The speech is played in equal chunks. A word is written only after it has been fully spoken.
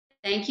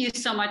Thank you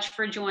so much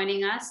for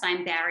joining us.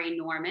 I'm Bari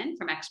Norman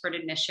from Expert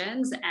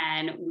Admissions,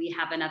 and we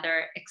have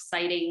another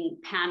exciting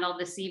panel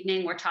this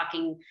evening. We're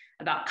talking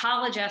about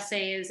college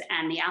essays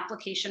and the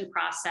application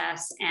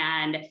process,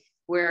 and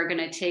we're going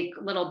to take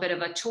a little bit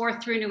of a tour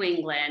through New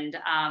England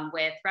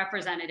with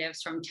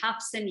representatives from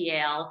Tufts and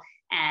Yale,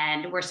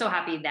 and we're so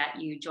happy that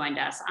you joined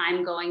us.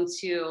 I'm going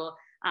to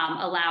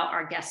allow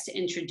our guests to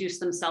introduce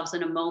themselves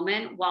in a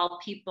moment while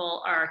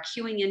people are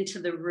queuing into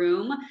the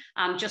room.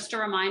 Just a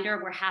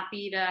reminder, we're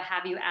happy to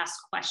have you ask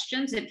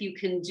questions. If you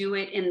can do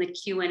it in the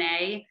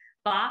Q&A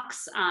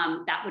box,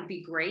 that would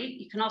be great.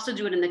 You can also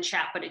do it in the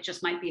chat, but it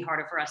just might be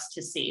harder for us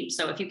to see.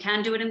 So if you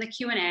can do it in the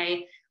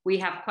Q&A, we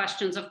have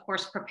questions, of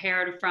course,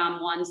 prepared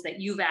from ones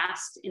that you've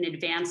asked in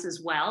advance as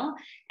well.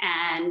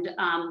 And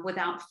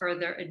without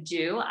further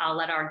ado, I'll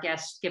let our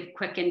guests give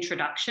quick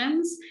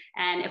introductions.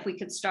 And if we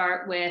could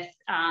start with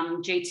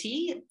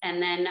JT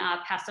and then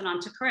pass it on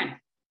to Corinne.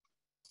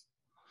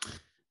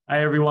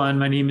 Hi, everyone.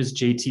 My name is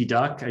JT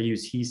Duck. I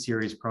use he,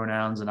 series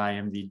pronouns, and I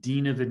am the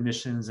Dean of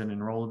Admissions and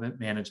Enrollment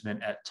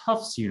Management at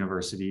Tufts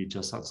University,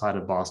 just outside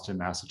of Boston,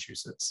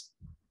 Massachusetts.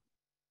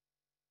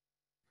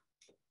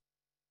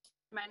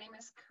 My name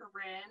is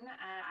Corinne.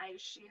 I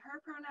use she,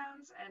 her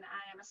pronouns, and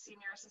I am a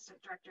Senior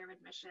Assistant Director of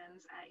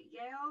Admissions at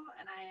Yale,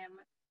 and I am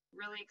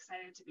really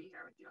excited to be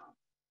here with you all.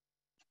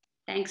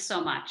 Thanks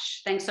so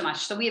much. Thanks so much.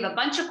 So we have a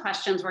bunch of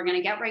questions. We're going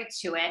to get right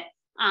to it.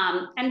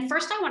 And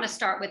first, I want to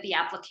start with the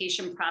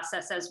application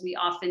process, as we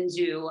often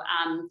do.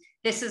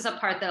 This is a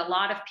part that a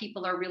lot of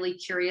people are really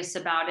curious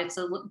about. It's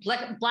a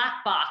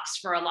black box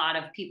for a lot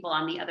of people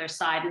on the other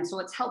side. And so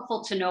it's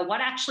helpful to know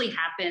what actually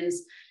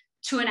happens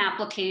to an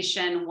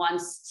application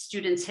once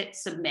students hit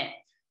submit.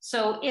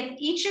 So if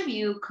each of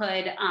you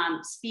could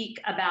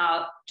speak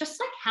about just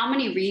like how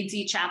many reads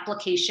each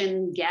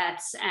application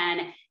gets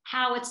and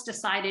how it's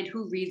decided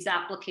who reads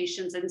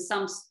applications. In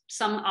some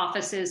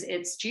offices,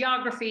 it's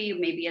geography,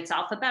 maybe it's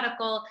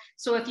alphabetical.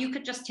 So if you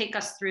could just take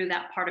us through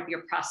that part of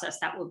your process,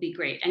 that would be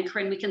great. And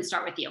Corinne, we can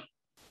start with you.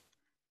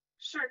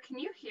 Sure, can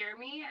you hear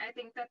me? I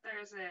think that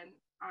there's an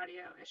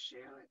audio issue,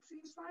 it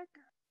seems like.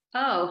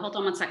 Oh, hold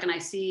on one second. I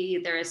see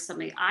there is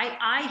something.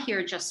 I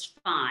hear just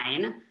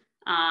fine.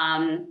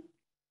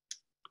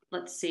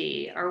 Let's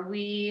see.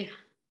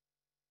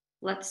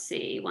 Let's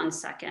see, one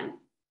second.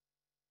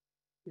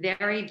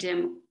 Very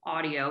dim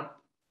audio.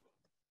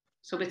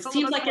 So it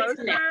seems like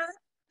it's mixed.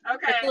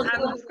 Okay,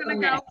 I'm just gonna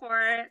go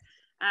for it.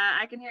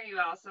 I can hear you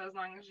also as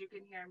long as you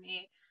can hear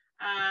me.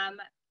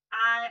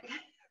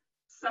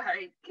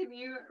 Sorry, can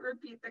you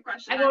repeat the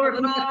question? I'm a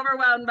little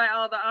overwhelmed by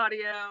all the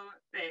audio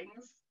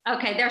things.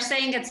 Okay, they're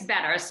saying it's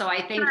better, so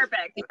I think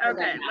perfect.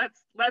 Okay,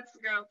 let's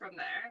go from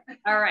there.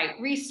 All right,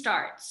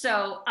 restart.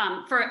 So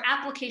for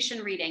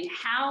application reading,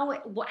 how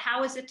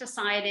is it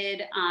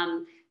decided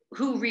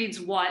who reads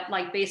what,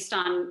 like based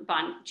on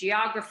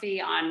geography,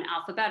 on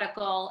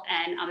alphabetical,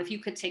 and if you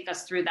could take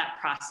us through that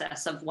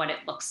process of what it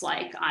looks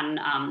like on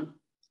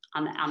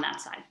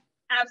that side.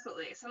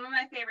 Absolutely. Some of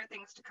my favorite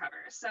things to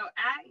cover. So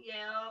at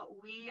Yale,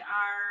 we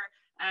are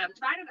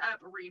divided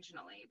up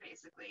regionally,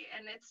 basically,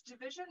 and it's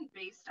division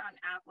based on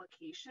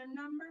application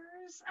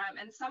numbers,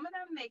 and some of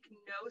them make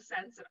no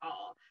sense at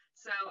all.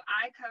 So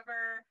I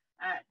cover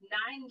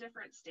 9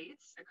 different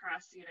states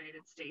across the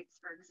United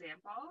States, for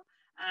example.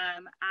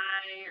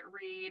 I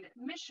read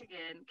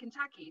Michigan,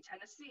 Kentucky,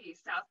 Tennessee,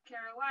 South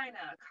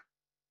Carolina,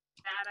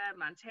 Nevada,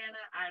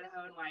 Montana,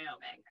 Idaho, and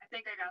Wyoming. I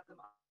think I got them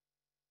all.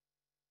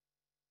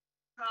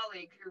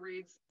 Colleague who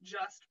reads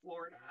just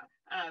Florida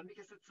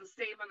because it's the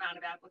same amount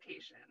of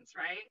applications,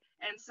 right?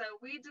 And so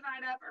we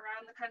divide up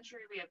around the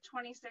country. We have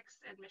 26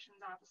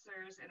 admissions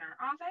officers in our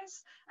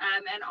office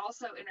and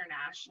also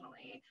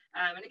internationally.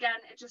 And again,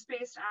 it's just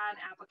based on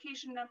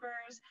application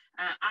numbers.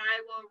 I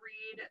will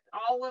read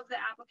all of the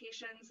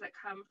applications that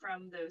come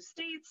from those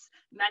states.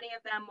 Many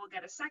of them will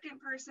get a second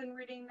person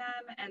reading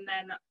them. And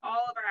then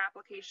all of our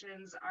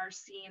applications are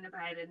seen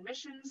by an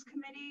admissions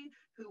committee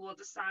who will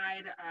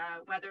decide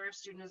whether a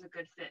student is a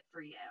good fit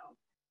for Yale.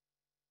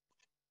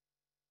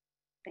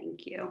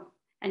 Thank you.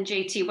 And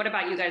JT, what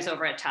about you guys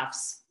over at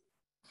Tufts?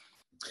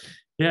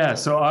 Yeah,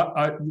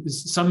 so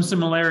some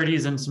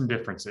similarities and some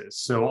differences.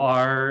 So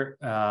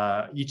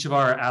each of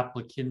our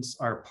applicants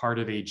are part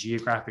of a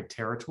geographic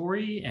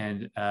territory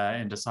and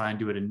assigned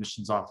to an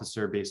admissions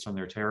officer based on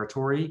their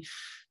territory.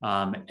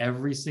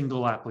 Every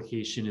single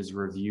application is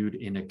reviewed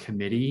in a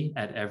committee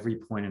at every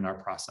point in our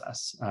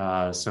process.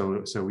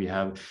 So we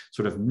have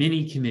sort of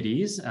mini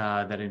committees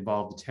that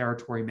involve the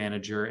territory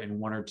manager and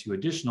 1 or 2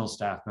 additional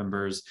staff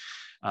members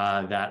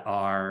that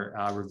are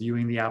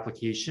reviewing the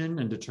application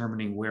and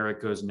determining where it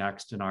goes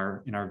next in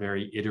our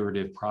very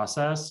iterative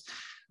process.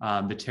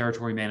 The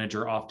territory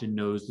manager often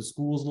knows the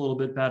schools a little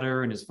bit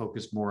better and is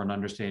focused more on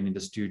understanding the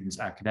student's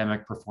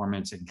academic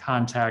performance and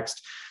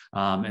context.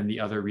 And the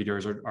other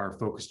readers are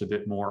focused a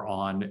bit more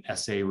on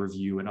essay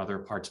review and other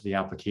parts of the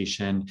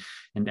application.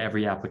 And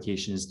every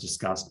application is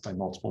discussed by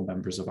multiple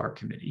members of our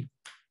committee.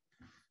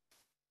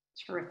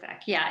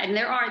 Terrific. Yeah, and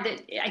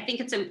I think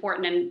it's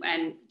important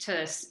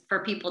for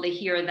people to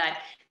hear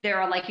that there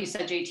are, like you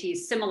said, JT,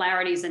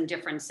 similarities and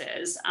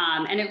differences.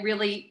 And it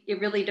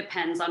really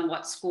depends on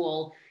what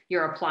school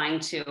you're applying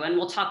to. And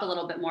we'll talk a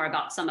little bit more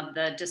about some of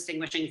the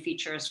distinguishing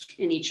features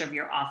in each of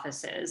your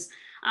offices.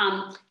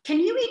 Can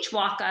you each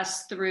walk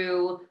us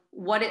through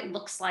what it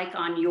looks like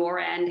on your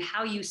end,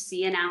 how you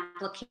see an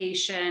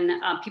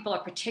application? People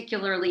are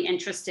particularly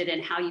interested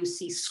in how you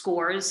see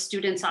scores.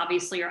 Students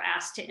obviously are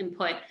asked to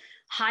input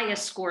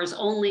highest scores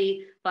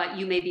only, but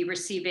you may be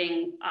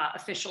receiving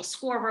official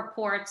score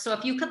reports. So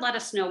if you could let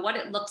us know what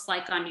it looks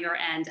like on your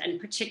end, and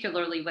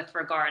particularly with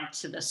regard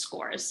to the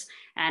scores.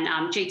 And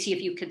JT,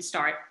 if you could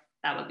start,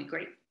 that would be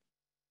great.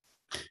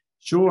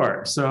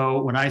 Sure.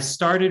 So when I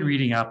started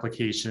reading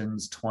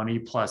applications 20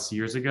 plus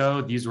years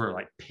ago, these were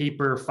like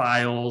paper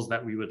files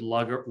that we would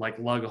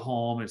lug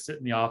home and sit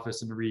in the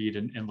office and read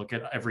and look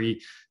at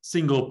every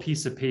single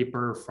piece of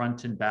paper,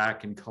 front and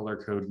back, and color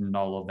code and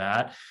all of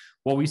that.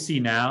 What we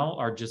see now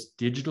are just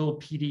digital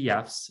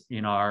PDFs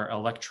in our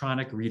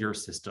electronic reader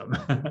system.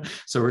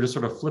 So we're just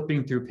sort of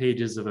flipping through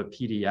pages of a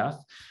PDF.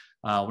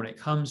 When it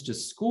comes to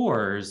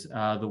scores,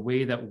 the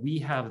way that we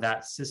have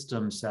that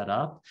system set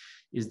up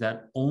is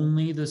that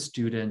only the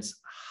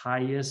student's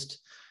highest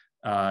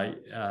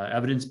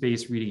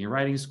evidence-based reading and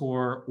writing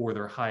score, or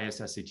their highest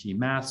SAT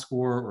math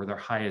score, or their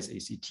highest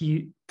ACT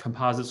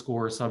composite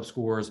score,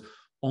 subscores,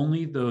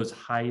 only those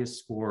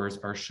highest scores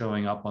are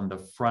showing up on the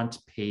front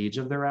page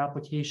of their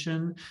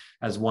application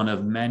as one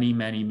of many,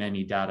 many,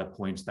 many data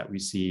points that we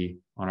see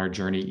on our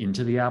journey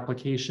into the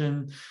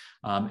application.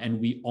 And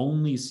we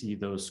only see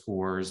those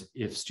scores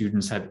if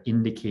students have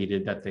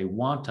indicated that they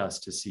want us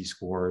to see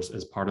scores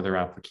as part of their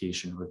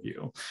application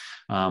review.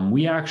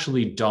 We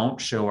actually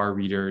don't show our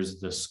readers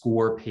the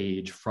score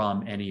page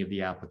from any of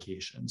the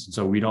applications.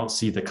 So we don't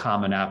see the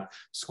Common App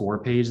score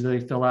page that they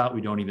fill out. We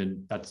don't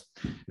even,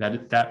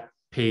 that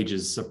page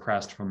is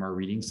suppressed from our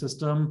reading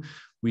system.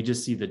 We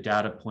just see the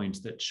data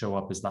points that show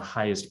up as the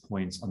highest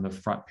points on the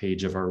front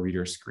page of our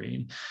reader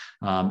screen.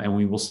 And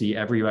we will see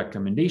every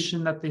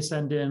recommendation that they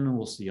send in.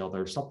 We'll see all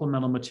their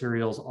supplemental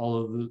materials. All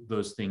of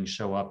those things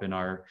show up in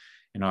our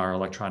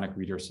electronic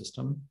reader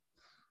system.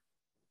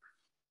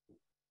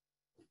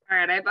 All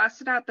right, I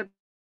busted out the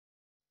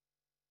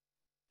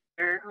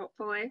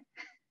hopefully.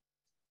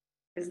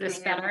 Is this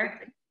better?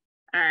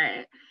 All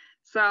right.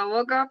 So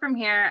we'll go from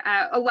here.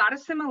 A lot of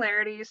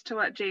similarities to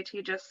what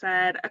JT just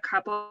said, a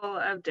couple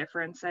of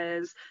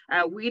differences.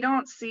 We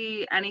don't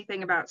see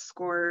anything about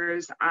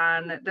scores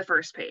on the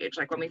first page.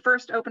 Like when we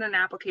first open an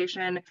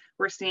application,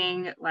 we're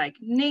seeing like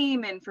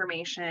name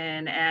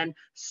information and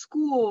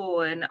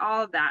school and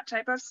all of that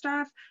type of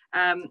stuff.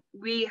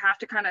 We have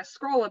to kind of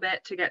scroll a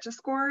bit to get to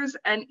scores.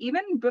 And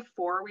even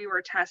before we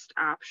were test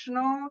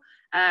optional,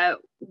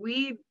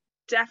 we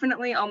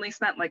definitely only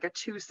spent like a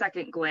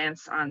 2-second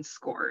glance on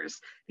scores.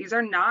 These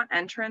are not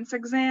entrance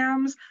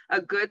exams.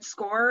 A good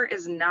score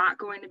is not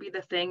going to be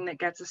the thing that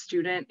gets a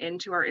student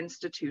into our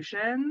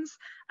institutions.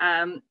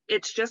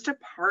 It's just a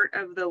part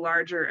of the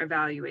larger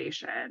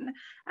evaluation.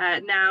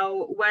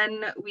 Now,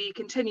 when we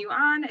continue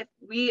on, if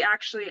we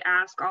actually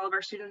ask all of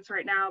our students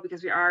right now,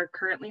 because we are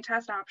currently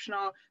test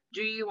optional,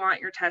 do you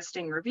want your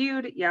testing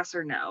reviewed? Yes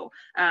or no?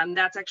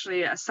 That's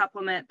actually a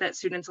supplement that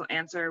students will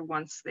answer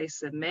once they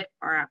submit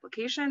our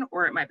application,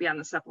 or it might be on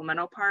the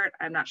supplemental part.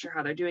 I'm not sure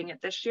how they're doing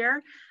it this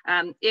year.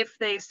 If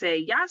they say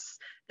yes,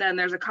 then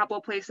there's a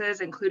couple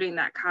places, including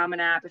that Common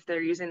App, if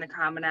they're using the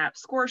Common App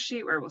score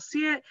sheet, where we'll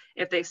see it.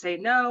 If they say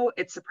no,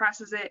 it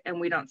suppresses it and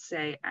we don't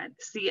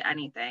see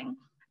anything.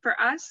 For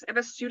us, if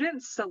a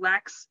student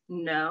selects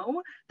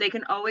no, they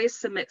can always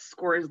submit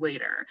scores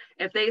later.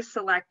 If they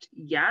select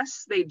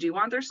yes, they do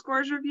want their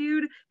scores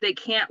reviewed, they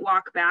can't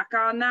walk back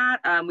on that.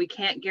 We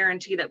can't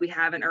guarantee that we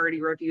haven't already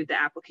reviewed the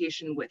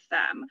application with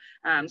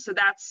them. So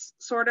that's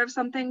sort of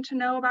something to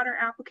know about our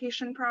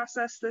application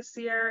process this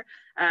year.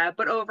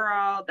 But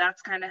overall,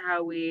 that's kind of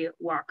how we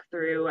walk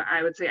through.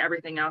 I would say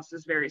everything else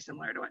is very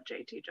similar to what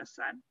JT just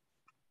said.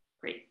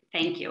 Great,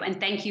 thank you. And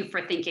thank you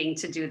for thinking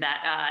to do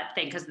that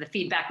thing, because the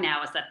feedback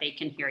now is that they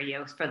can hear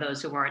you for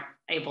those who weren't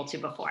able to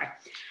before.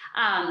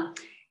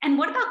 And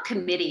what about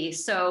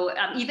committees? So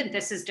even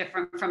this is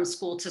different from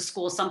school to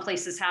school. Some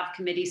places have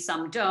committees,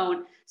 some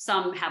don't.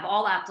 Some have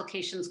all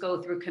applications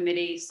go through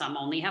committee, some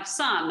only have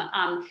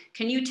some.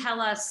 Can you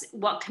tell us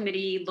what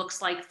committee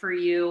looks like for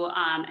you,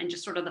 and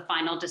just sort of the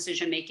final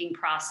decision-making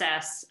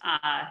process,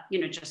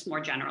 just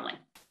more generally?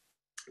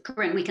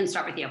 Corinne, we can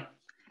start with you.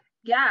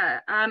 Yeah,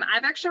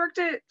 I've actually worked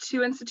at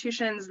 2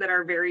 institutions that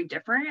are very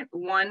different.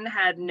 One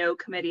had no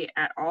committee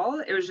at all.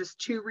 It was just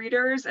 2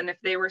 readers, and if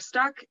they were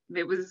stuck,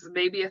 it was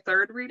maybe a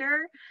 3rd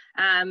reader.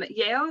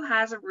 Yale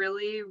has a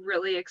really,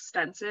 really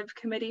extensive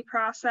committee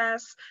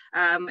process.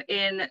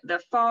 In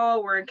the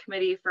fall, we're in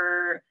committee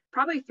for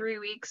probably 3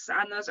 weeks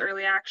on those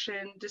early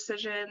action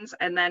decisions.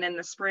 And then in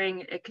the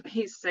spring, it could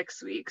be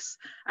 6 weeks.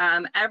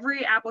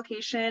 Every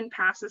application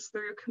passes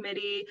through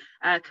committee.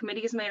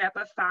 Committee is made up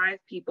of 5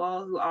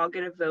 people who all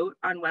get a vote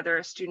on whether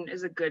a student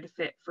is a good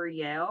fit for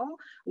Yale.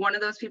 One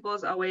of those people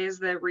is always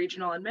the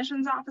regional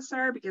admissions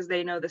officer, because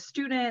they know the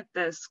student,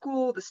 the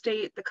school, the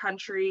state, the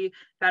country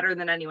better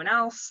than anyone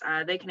else.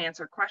 They can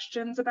answer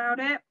questions about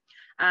it.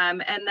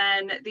 And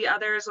then the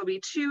others will be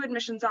 2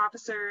 admissions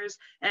officers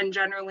and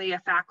generally a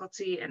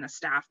faculty and a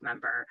staff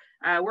member.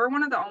 We're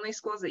one of the only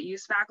schools that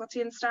use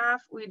faculty and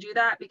staff. We do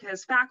that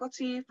because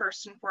faculty,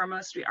 first and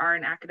foremost, we are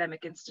an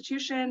academic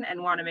institution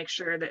and want to make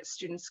sure that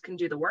students can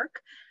do the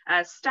work.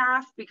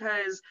 Staff,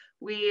 because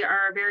we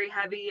are very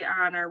heavy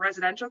on our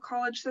residential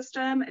college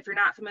system. If you're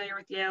not familiar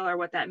with Yale or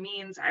what that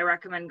means, I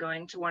recommend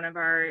going to one of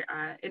our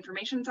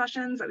information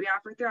sessions that we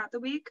offer throughout the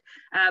week.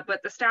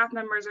 But the staff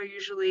members are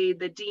usually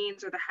the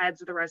deans or the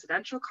heads of the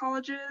residential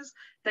colleges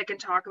that can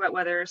talk about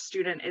whether a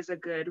student is a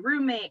good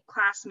roommate,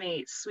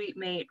 classmate, suite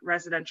mate,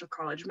 residential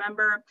college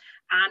member.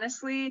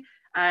 Honestly,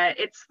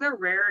 it's the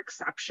rare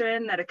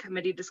exception that a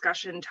committee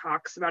discussion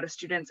talks about a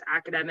student's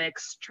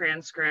academics,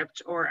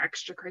 transcript, or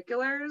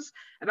extracurriculars.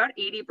 About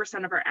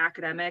 80% of our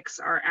academics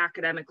are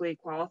academically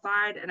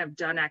qualified and have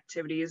done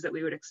activities that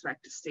we would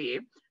expect to see.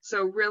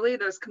 So really,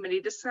 those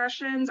committee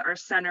discussions are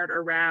centered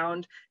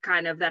around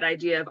kind of that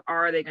idea of,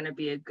 are they going to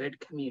be a good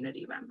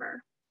community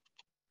member?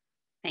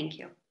 Thank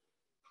you.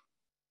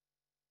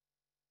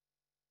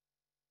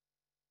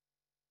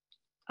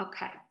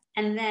 Okay,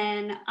 and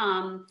then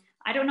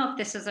I don't know if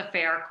this is a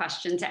fair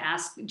question to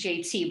ask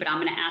JT, but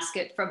I'm going to ask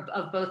it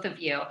of both of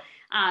you.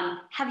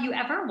 Have you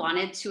ever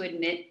wanted to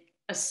admit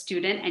a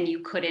student and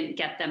you couldn't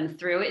get them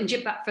through? And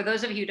for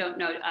those of you who don't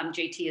know,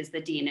 JT is the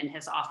dean in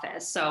his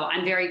office. So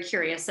I'm very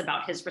curious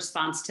about his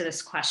response to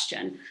this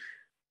question.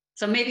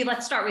 So maybe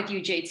let's start with you,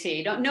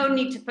 JT. No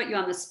need to put you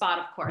on the spot,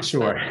 of course.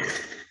 Sure.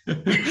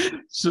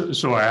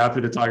 Sure, happy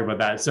to talk about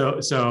that.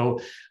 So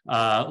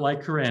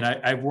like Corinne,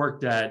 I've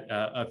worked at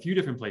a few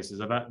different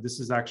places. This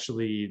is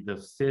actually the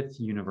 5th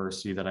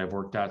university that I've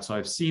worked at. So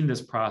I've seen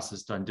this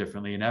process done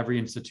differently, and every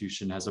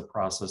institution has a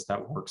process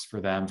that works for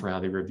them for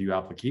how they review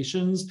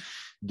applications,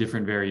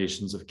 different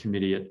variations of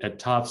committee. At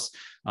Tufts,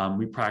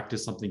 we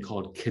practice something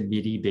called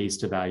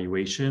committee-based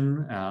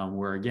evaluation,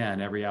 where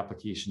again, every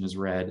application is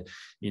read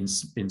in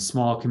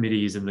small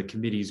committees, and the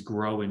committees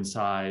grow in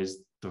size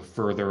the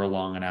further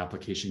along an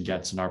application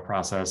gets in our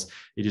process.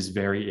 It is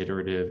very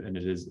iterative and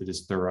it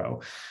is thorough.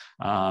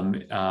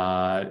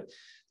 The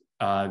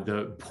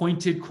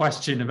pointed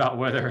question about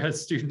whether a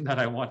student that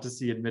I want to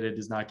see admitted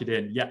does not get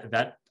in, yeah,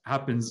 that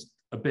happens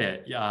a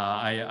bit.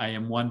 I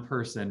am one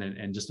person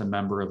and just a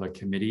member of a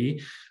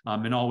committee,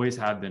 and always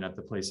have been at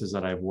the places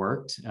that I've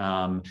worked.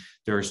 There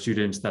are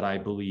students that I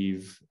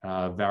believe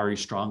very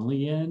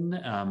strongly in,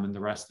 and the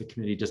rest of the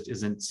committee just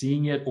isn't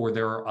seeing it, or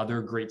there are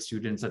other great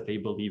students that they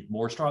believe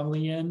more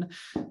strongly in,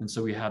 and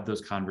so we have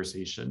those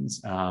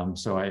conversations.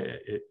 So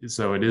it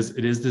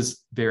is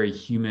this very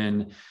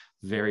human,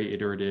 very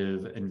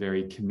iterative, and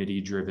very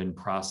committee-driven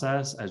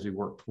process as we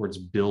work towards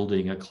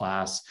building a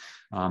class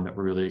that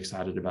we're really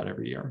excited about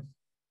every year.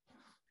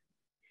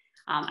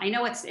 I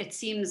know it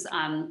seems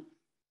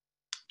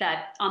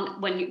that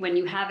when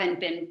you haven't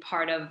been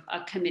part of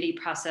a committee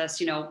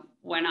process, you know,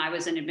 when I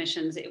was in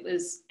admissions, it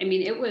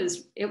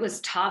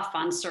was tough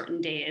on certain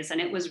days, and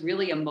it was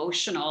really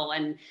emotional,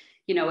 and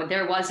you know,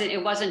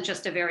 it wasn't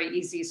just a very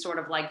easy sort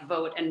of like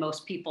vote, and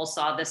most people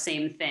saw the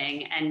same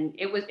thing, and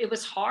it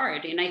was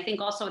hard. And I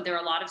think also there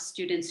are a lot of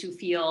students who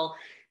feel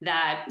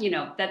that, you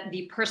know, that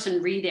the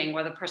person reading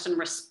or the person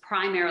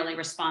primarily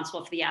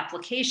responsible for the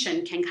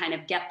application can kind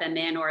of get them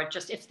in, or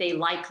just if they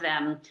like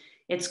them,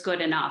 it's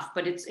good enough.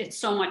 But it's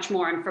so much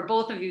more. And for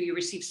both of you, you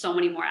receive so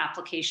many more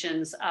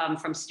applications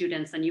from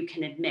students than you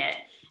can admit.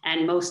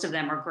 And most of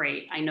them are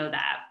great. I know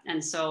that.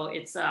 And so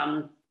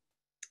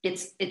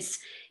it's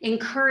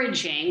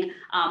encouraging,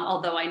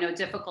 although I know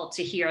difficult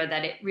to hear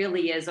that it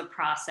really is a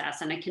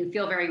process, and it can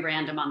feel very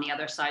random on the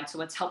other side.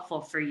 So it's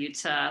helpful for you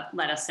to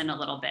let us in a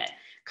little bit.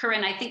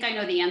 Corinne, I think I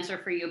know the answer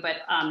for you, but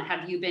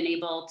have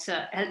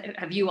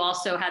you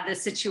also had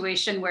this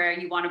situation where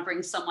you want to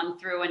bring someone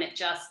through and it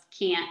just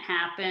can't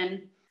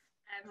happen?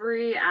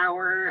 Every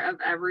hour of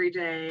every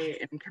day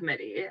in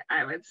committee,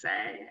 I would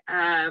say.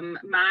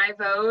 My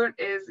vote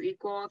is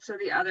equal to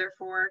the other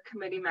 4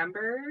 committee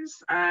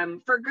members,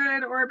 for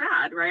good or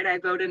bad, right? I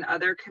vote in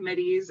other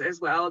committees as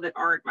well that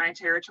aren't my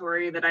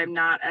territory, that I'm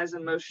not as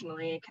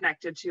emotionally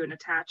connected to and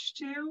attached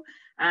to.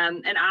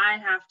 And I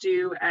have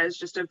to, as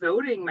just a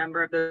voting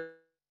member of the,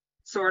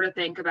 sort of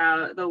think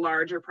about the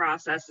larger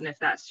process and if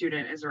that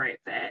student is a right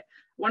fit.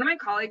 One of my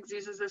colleagues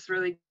uses this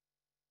really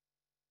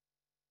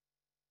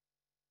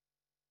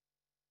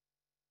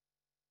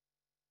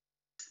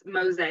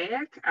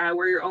mosaic,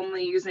 where you're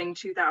only using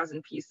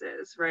 2,000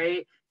 pieces,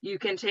 right? you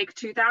can take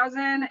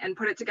 2,000 and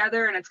put it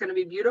together and it's going to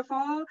be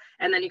beautiful.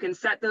 And then you can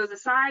set those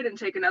aside and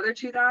take another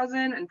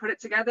 2,000 and put it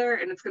together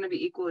and it's going to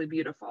be equally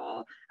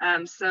beautiful.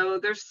 So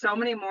there's so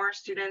many more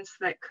students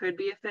that could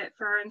be a fit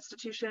for our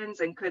institutions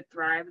and could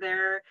thrive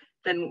there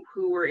than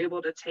who we're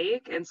able to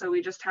take. And so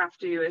we just have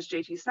to, as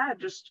JT said,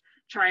 just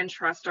try and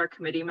trust our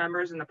committee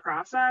members in the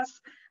process.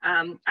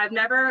 I've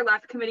never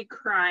left committee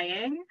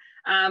crying.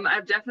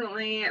 I've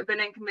definitely been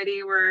in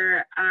committee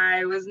where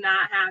I was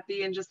not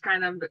happy and just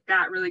kind of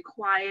got really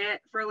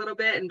quiet for a little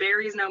bit. And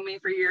Bari's known me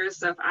for years,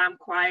 so if I'm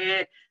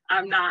quiet,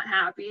 I'm not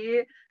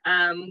happy.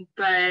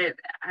 But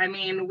I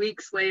mean,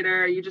 weeks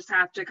later, you just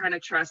have to kind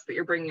of trust that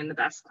you're bringing in the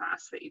best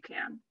class that you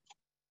can.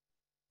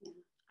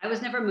 I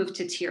was never moved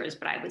to tears,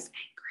 but I was angry.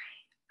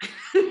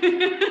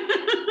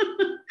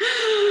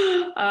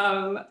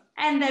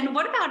 And then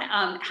what about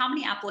how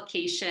many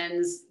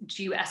applications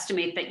do you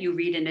estimate that you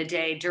read in a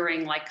day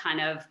during like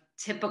kind of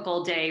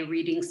typical day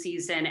reading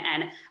season,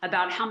 and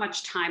about how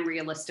much time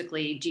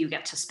realistically do you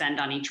get to spend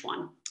on each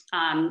one?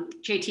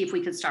 JT, if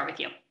we could start with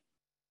you.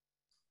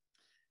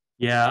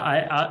 Yeah,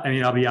 I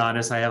mean, I'll be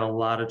honest, I have a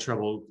lot of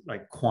trouble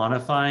like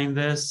quantifying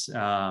this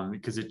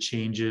because it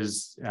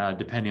changes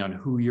depending on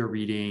who you're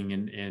reading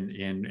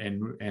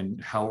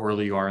and how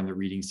early you are in the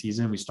reading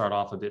season. We start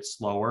off a bit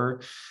slower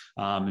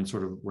and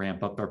sort of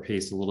ramp up our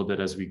pace a little bit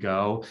as we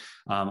go.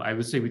 I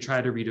would say we try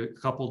to read a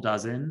couple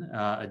dozen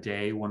a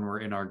day when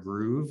we're in our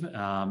groove.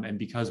 And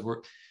because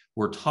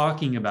we're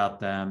talking about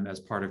them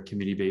as part of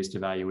committee-based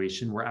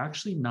evaluation, we're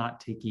actually not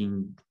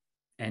taking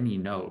any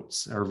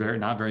notes, or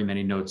not very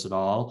many notes at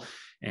all.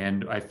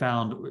 And I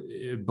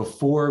found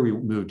before we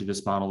moved to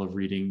this model of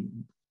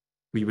reading,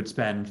 we would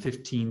spend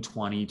 15,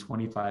 20,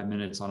 25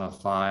 minutes on a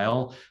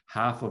file,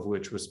 half of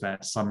which was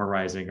spent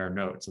summarizing our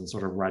notes and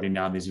sort of writing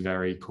down these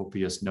very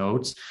copious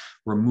notes.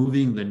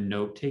 Removing the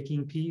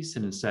note-taking piece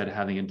and instead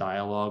having a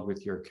dialogue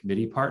with your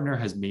committee partner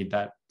has made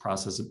that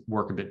process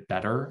work a bit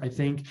better, I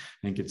think.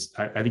 I think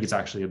it's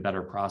actually a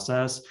better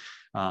process.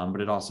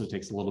 But it also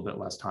takes a little bit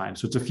less time.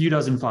 So it's a few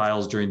dozen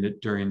files during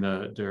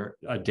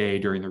a day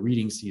during the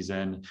reading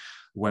season.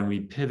 When we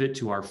pivot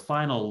to our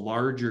final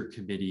larger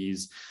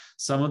committees,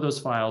 some of those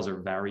files are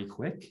very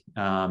quick.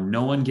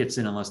 No one gets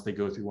in unless they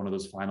go through one of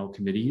those final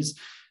committees.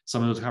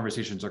 Some of those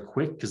conversations are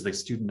quick because the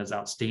student is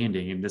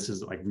outstanding. And this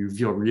is like, we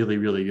feel really,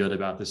 really good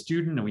about the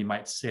student, and we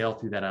might sail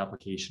through that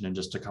application in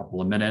just a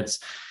couple of minutes.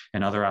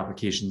 And other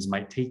applications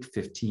might take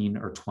 15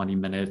 or 20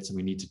 minutes, and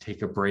we need to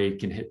take a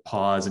break and hit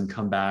pause and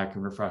come back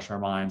and refresh our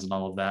minds and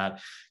all of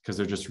that, because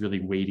they're just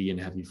really weighty and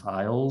heavy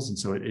files. And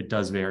so it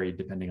does vary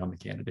depending on the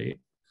candidate.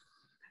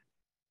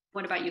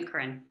 What about you,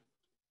 Corinne?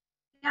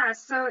 Yeah,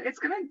 so it's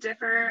going to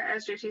differ,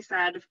 as JT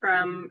said,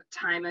 from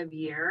time of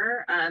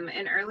year.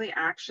 In early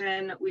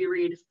action, we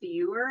read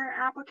fewer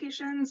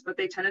applications, but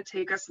they tend to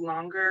take us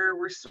longer.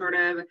 We're sort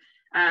of,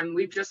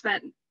 we've just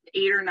spent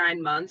 8 or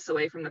 9 months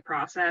away from the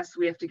process.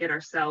 We have to get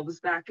ourselves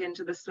back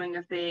into the swing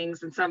of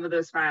things. And some of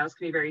those files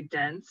can be very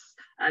dense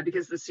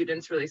because the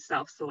students really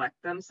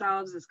self-select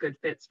themselves as good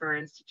fits for our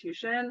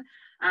institution.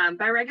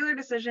 By regular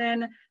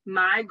decision,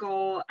 my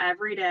goal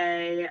every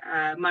day,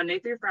 Monday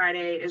through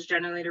Friday, is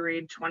generally to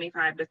read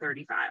 25 to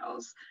 30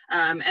 files.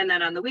 And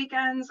then on the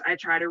weekends, I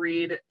try to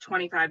read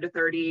 25 to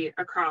 30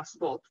 across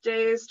both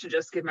days to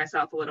just give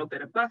myself a little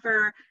bit of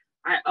buffer.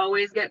 I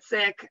always get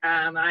sick.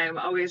 I am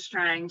always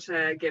trying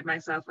to give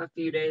myself a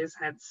few days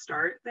head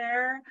start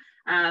there.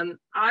 I'll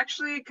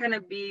actually kind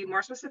of be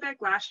more specific.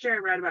 Last year, I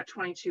read about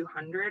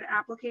 2,200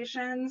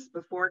 applications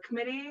before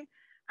committee.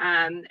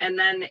 And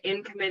then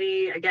in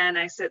committee, again,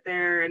 I sit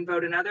there and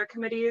vote in other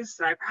committees.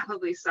 So I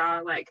probably saw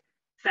like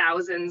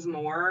thousands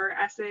more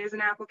essays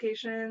and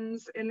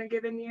applications in a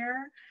given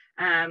year.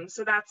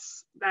 So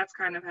that's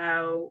kind of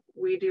how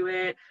we do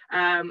it.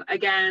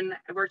 Again,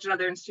 I've worked at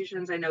other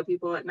institutions. I know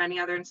people at many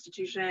other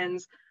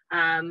institutions.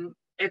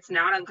 It's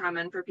not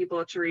uncommon for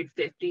people to read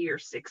 50 or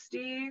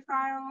 60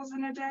 files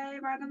in a day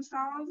by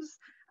themselves.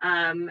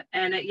 And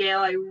at Yale,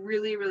 I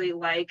really, really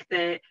like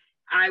that.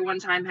 I one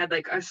time had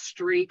like a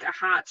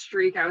hot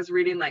streak. I was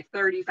reading like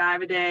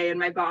 35 a day, and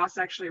my boss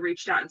actually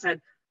reached out and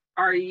said,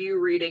 "Are you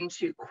reading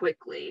too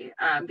quickly?"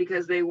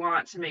 Because they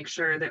want to make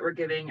sure that we're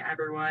giving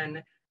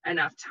everyone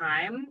enough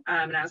time.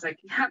 And I was like,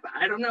 yep,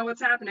 I don't know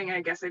what's happening.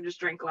 I guess I just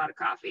drank a lot of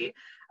coffee.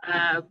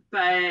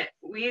 But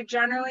we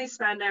generally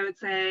spend, I would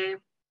say,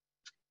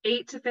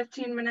 8 to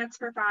 15 minutes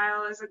per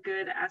file is a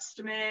good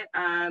estimate.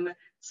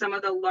 Some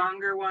of the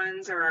longer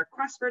ones are our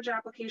QuestBridge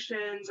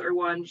applications or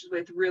ones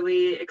with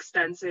really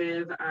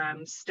extensive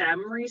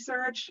STEM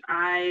research.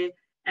 I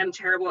am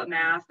terrible at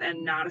math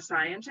and not a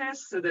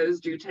scientist, so those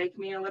do take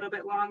me a little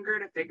bit longer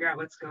to figure out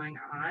what's going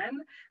on.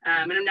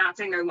 And I'm not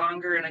saying they're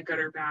longer in a good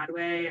or bad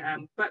way,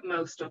 but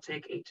most will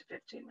take 8 to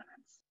 15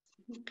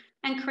 minutes.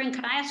 And Corinne,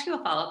 could I ask you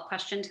a follow-up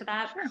question to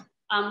that? Sure.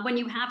 When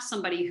you have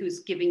somebody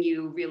who's giving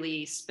you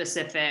really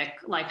specific,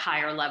 like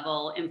higher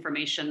level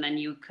information than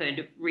you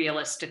could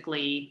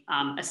realistically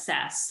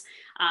assess,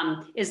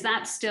 Is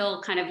that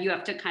still kind of, you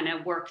have to kind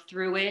of work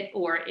through it,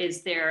 or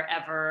is there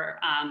ever,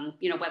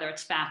 whether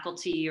it's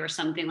faculty or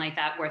something like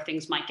that, where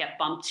things might get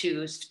bumped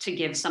to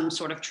give some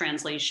sort of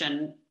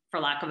translation, for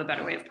lack of a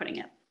better way of putting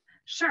it?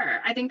 Sure.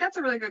 I think that's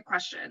a really good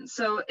question.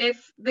 So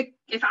if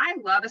I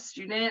love a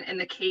student and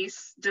the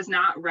case does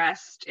not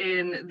rest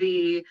in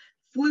the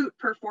flute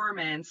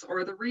performance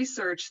or the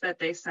research that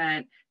they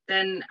sent,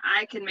 then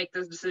I can make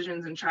those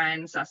decisions and try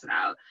and suss it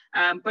out.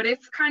 But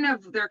if kind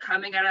of they're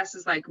coming at us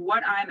as like,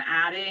 what I'm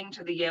adding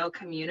to the Yale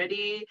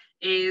community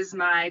is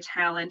my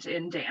talent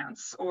in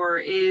dance, or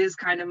is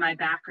kind of my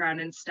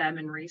background in STEM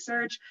and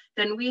research,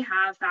 then we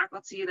have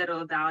faculty that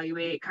will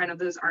evaluate kind of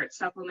those art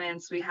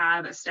supplements. We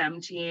have a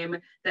STEM team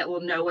that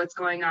will know what's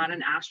going on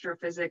in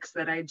astrophysics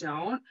that I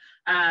don't.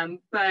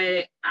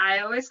 But I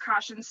always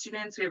caution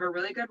students, we have a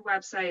really good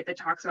website that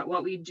talks about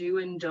what we do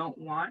and don't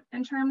want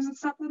in terms of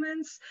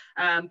supplements,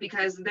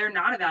 because they're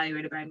not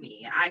evaluated by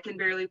me. I can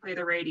barely play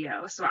the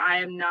radio, so I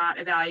am not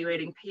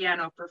evaluating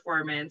piano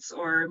performance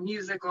or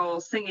musical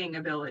singing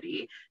ability.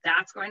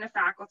 That's going to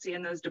faculty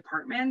in those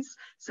departments.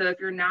 So if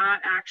you're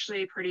not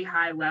actually pretty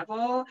high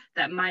level,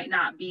 that might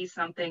not be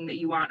something that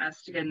you want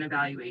us to get an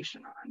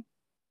evaluation on.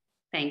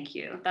 Thank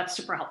you. That's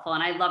super helpful.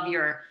 And I love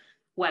your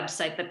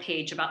website, the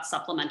page about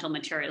supplemental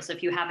materials.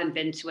 If you haven't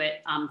been to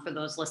it, for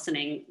those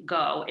listening,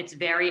 go. It's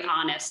very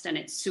honest and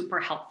it's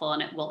super helpful,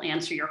 and it will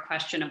answer your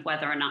question of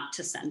whether or not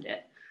to send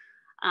it.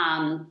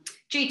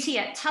 JT,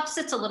 at Tufts,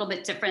 it's a little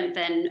bit different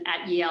than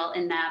at Yale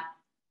in that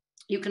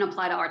you can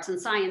apply to arts and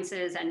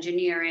sciences,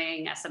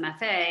 engineering,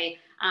 SMFA.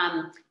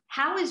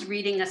 How is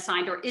reading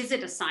assigned, or is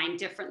it assigned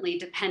differently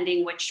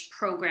depending which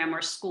program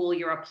or school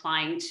you're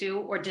applying to,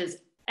 or does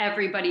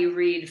everybody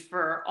read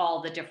for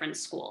all the different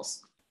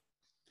schools?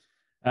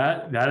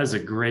 That is a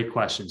great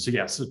question.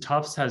 So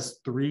Tufts has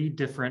 3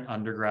 different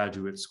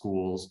undergraduate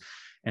schools.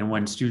 And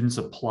when students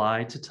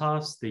apply to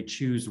Tufts, they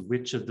choose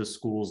which of the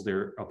schools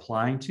they're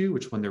applying to,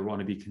 which one they want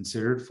to be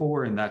considered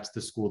for, and that's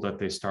the school that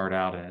they start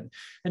out in.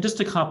 And just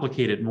to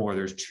complicate it more,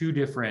 there's 2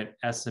 different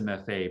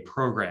SMFA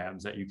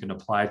programs that you can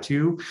apply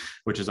to,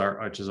 which is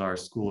our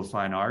School of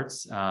Fine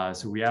Arts.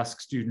 So we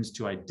ask students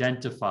to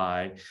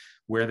identify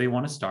where they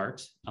want to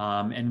start.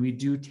 And we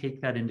do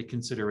take that into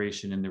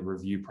consideration in the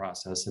review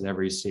process at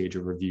every stage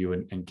of review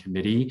and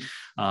committee.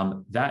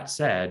 That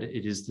said,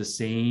 it is the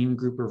same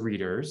group of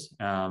readers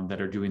that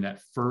are doing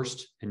that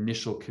first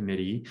initial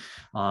committee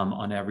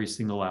on every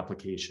single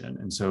application.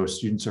 And so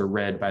students are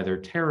read by their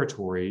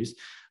territories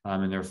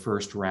in their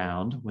first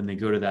round. When they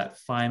go to that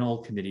final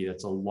committee,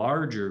 that's a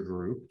larger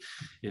group.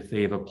 If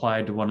they have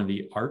applied to one of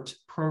the art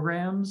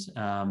programs,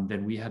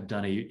 then we have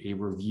done a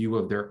review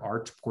of their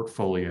art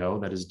portfolio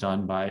that is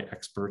done by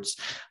experts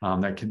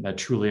that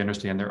truly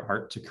understand their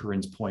art. To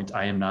Corinne's point,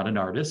 I am not an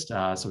artist,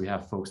 so we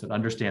have folks that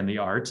understand the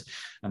art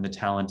and the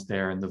talent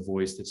there and the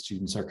voice that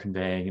students are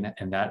conveying,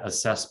 and that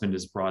assessment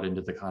is brought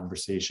into the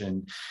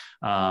conversation.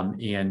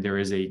 And there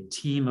is a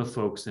team of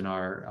folks in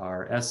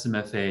our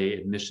SMFA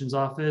admissions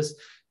office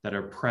that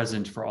are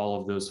present for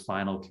all of those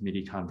final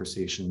committee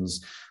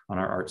conversations on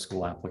our art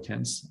school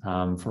applicants.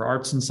 For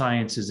arts and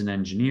sciences and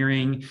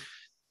engineering,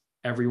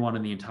 everyone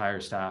in the entire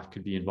staff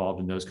could be involved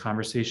in those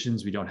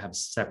conversations. We don't have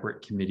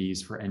separate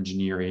committees for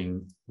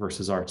engineering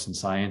versus arts and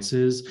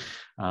sciences.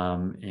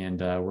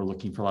 And we're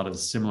looking for a lot of the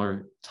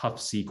similar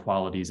Tufts-y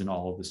qualities in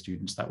all of the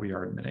students that we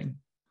are admitting.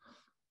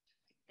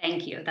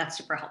 Thank you. That's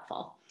super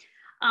helpful.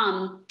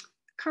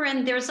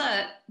 Corinne, there's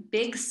a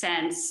big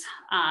sense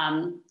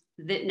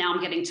that now I'm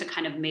getting to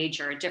kind of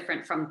major,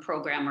 different from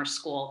program or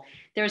school.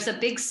 There's a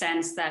big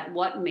sense that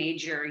what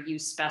major you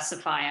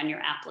specify on your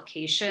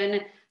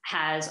application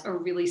has a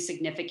really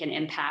significant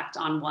impact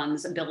on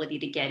one's ability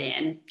to get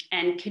in.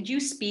 And could you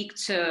speak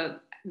to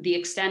the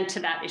extent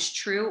to that is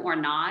true or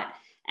not,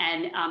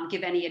 and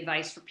give any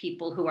advice for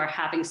people who are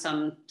having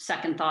some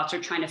second thoughts or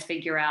trying to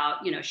figure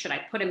out, should I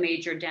put a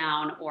major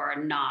down or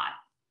not?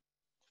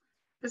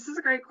 This is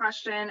a great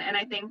question, and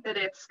I think that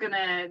it's going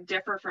to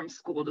differ from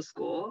school to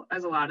school,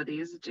 as a lot of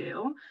these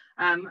do.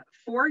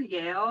 For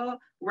Yale,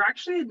 we're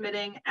actually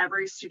admitting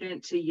every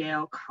student to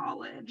Yale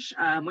College,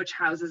 which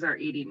houses our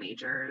 80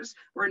 majors.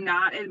 We're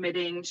not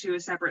admitting to a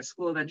separate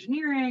school of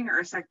engineering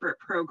or a separate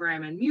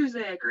program in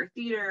music or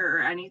theater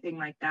or anything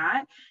like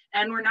that.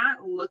 And we're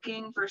not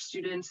looking for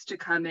students to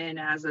come in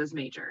as those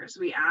majors.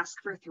 We ask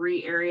for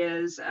 3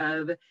 areas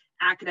of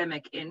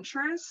academic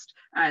interest.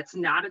 It's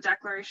not a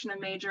declaration of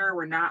major.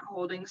 We're not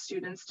holding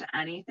students to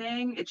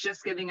anything. It's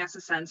just giving us a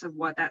sense of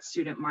what that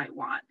student might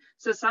want.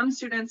 So some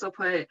students will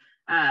put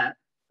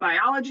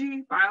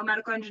biology,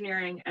 biomedical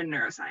engineering, and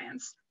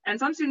neuroscience. And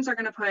some students are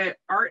going to put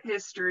art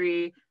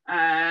history,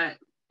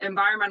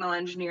 environmental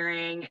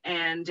engineering,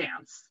 and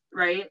dance,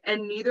 right?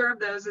 And neither of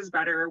those is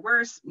better or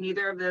worse.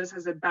 Neither of those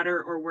has a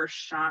better or worse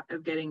shot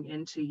of getting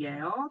into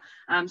Yale.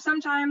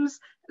 Sometimes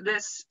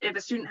if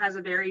a student has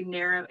a very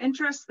narrow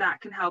interest,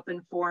 that can help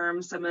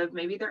inform some of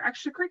maybe their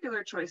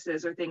extracurricular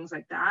choices or things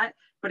like that,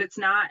 but it's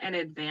not an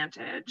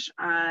advantage.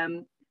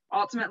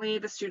 ultimately,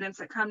 the students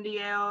that come to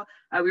Yale,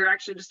 we were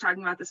actually just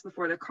talking about this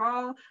before the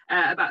call,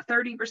 about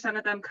 30%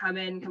 of them come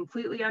in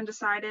completely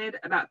undecided,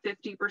 about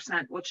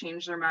 50% will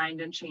change their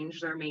mind and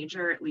change their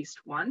major at least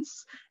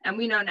once. And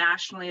we know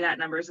nationally that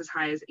number is as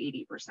high as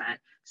 80%.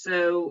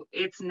 So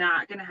it's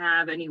not going to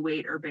have any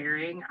weight or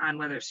bearing on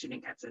whether a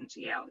student gets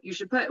into Yale. You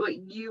should put what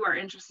you are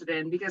interested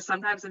in, because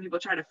sometimes when people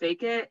try to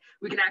fake it,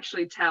 we can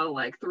actually tell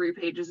like 3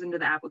 pages into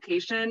the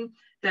application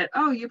that,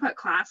 oh, you put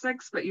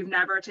classics, but you've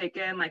never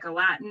taken like a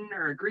Latin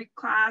or a Greek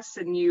class,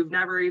 and you've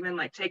never even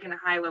like taken a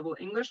high level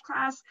English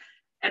class.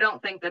 I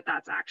don't think that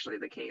that's actually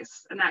the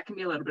case. And that can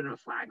be a little bit of a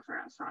flag for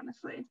us,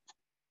 honestly.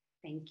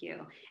 Thank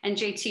you. And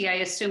JT, I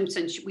assume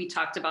since we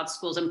talked about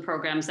schools and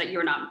programs that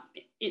you're not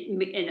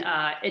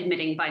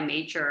admitting by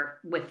major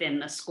within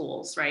the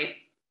schools, right?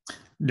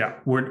 No,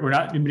 we're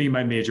not admitting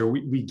by major.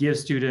 We give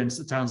students,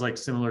 it sounds like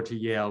similar to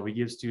Yale, we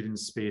give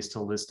students space to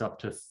list up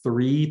to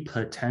 3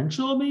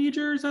 potential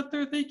majors that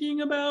they're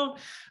thinking about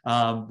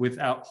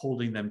without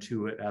holding them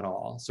to it at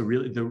all. So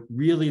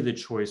really the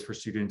choice for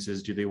students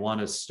is, do they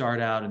want to start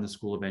out in the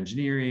School of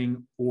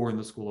Engineering or in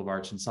the School of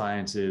Arts and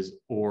Sciences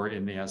or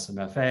in the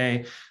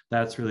SMFA?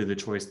 That's really the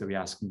choice that we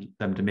ask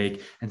them to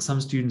make. And some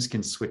students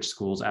can switch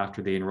schools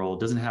after they enroll. It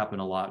doesn't happen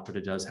a lot, but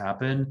it does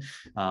happen.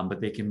 But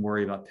they can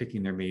worry about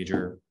picking their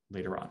major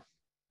later on.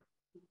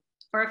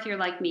 Or if you're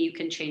like me, you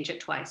can change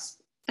it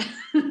twice.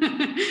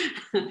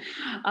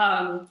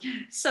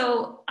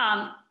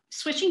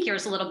 Switching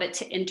gears a little bit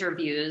to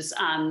interviews,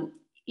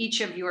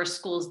 each of your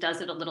schools does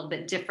it a little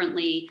bit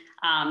differently.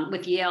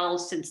 With Yale,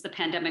 since the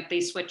pandemic,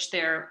 they switched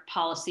their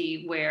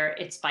policy where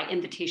it's by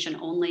invitation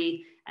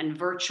only and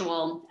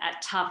virtual.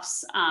 At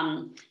Tufts,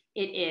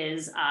 it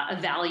is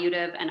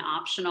evaluative and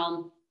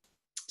optional.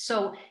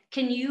 So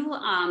can you,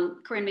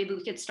 Corinne, maybe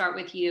we could start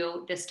with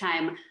you this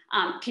time.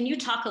 Can you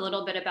talk a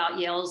little bit about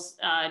Yale's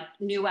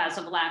new as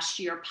of last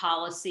year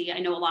policy? I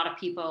know a lot of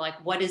people are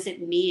like, what does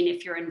it mean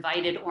if you're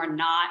invited or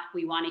not?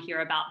 We want to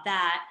hear about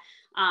that.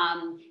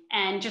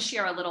 And just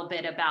share a little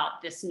bit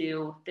about this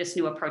new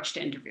approach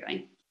to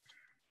interviewing.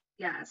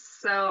 Yes,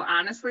 so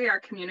honestly,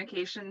 our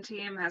communication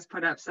team has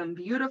put up some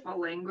beautiful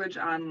language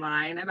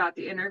online about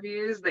the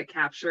interviews that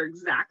capture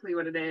exactly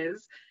what it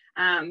is.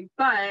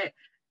 But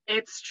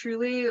it's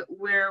truly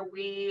where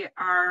we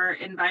are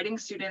inviting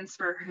students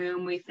for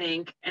whom we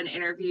think an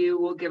interview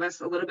will give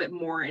us a little bit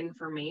more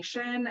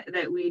information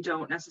that we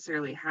don't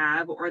necessarily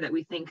have, or that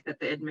we think that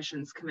the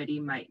admissions committee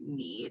might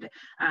need.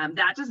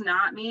 That does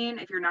not mean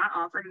if you're not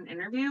offered an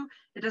interview,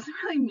 it doesn't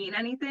really mean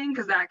anything,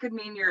 because that could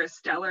mean you're a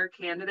stellar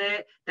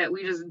candidate that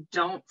we just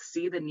don't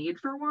see the need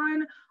for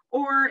one.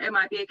 Or it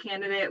might be a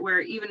candidate where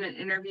even an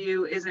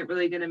interview isn't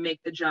really going to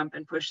make the jump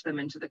and push them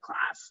into the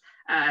class.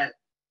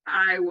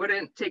 I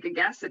wouldn't take a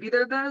guess at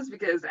either of those,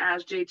 because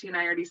as JT and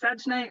I already said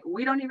tonight,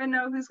 we don't even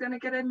know who's going to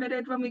get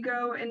admitted when we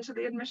go into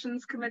the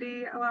admissions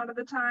committee a lot of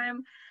the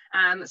time.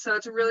 So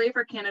it's really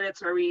for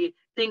candidates where we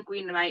think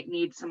we might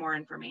need some more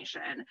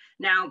information.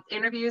 Now,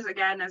 interviews,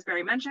 again, as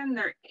Bari mentioned,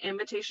 they're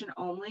invitation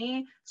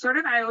only. Sort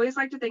of, I always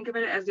like to think of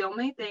it as the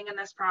only thing in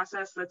this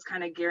process that's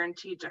kind of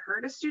guaranteed to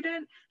hurt a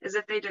student is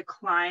if they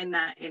decline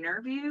that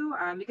interview,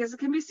 because it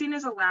can be seen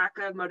as a lack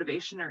of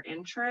motivation or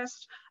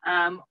interest,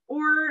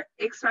 or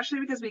especially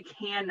because we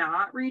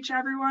cannot reach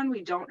everyone.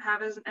 We don't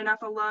have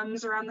enough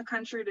alums around the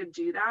country to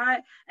do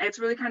that. It's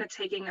really kind of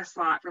taking a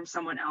slot from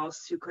someone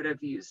else who could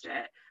have used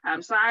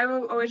it. So I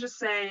will always just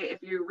say,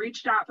 if you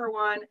reached out for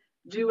one,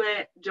 do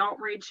it. Don't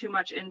read too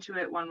much into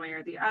it one way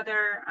or the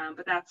other,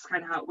 but that's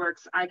kind of how it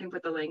works. I can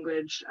put the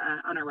language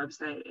on our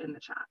website in the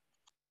chat.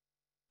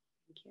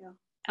 Thank you.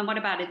 And what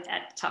about it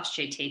at Tufts,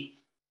 JT?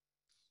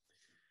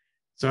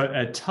 So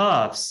at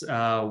Tufts,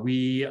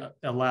 we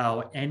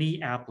allow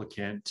any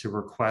applicant to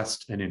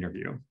request an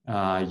interview.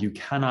 You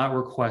cannot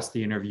request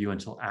the interview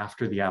until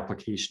after the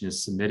application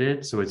is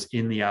submitted. So it's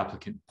in the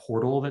applicant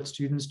portal that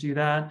students do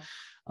that.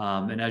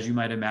 And as you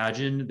might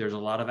imagine, there's a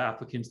lot of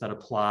applicants that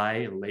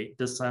apply late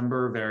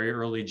December, very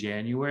early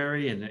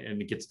January, and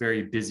it gets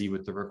very busy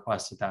with the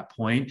requests at that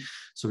point.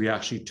 So we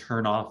actually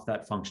turn off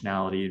that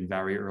functionality in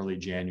very early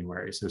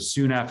January. So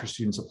soon after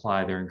students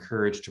apply, they're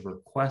encouraged to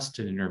request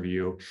an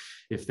interview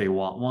if they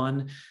want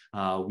one.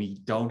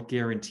 We don't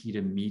guarantee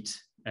to meet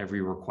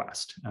every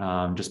request,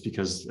 just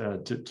because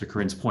to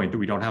Corinne's point, that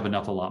we don't have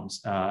enough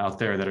alums out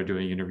there that are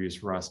doing interviews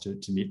for us to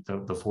meet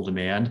the full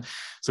demand.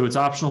 So it's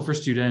optional for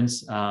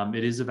students.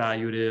 It is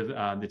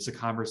evaluative. It's a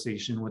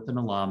conversation with an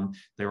alum.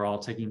 They're all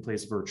taking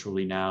place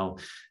virtually now.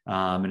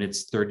 And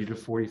it's 30 to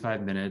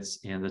 45 minutes.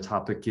 And the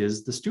topic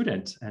is the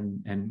student,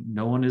 and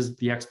no one is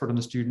the expert on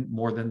the student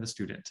more than the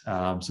student.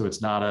 So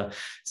it's not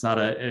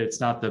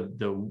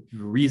the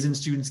reason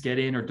students get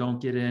in or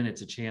don't get in.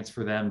 It's a chance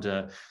for them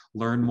to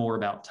learn more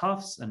about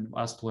Tufts and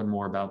us to learn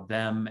more about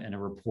them, and a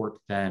report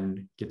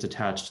then gets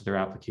attached to their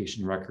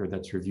application record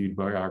that's reviewed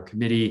by our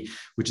committee,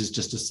 which is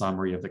just a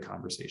summary of the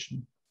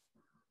conversation.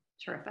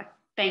 Terrific.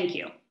 Thank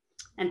you.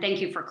 And thank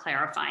you for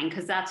clarifying,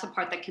 because that's the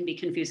part that can be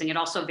confusing. It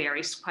also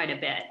varies quite a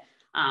bit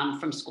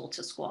from school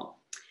to school.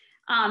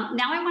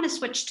 Now I want to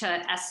switch to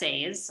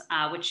essays,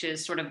 which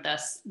is sort of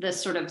the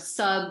sort of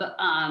sub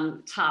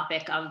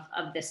topic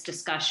of this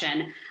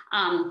discussion.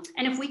 And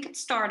if we could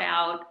start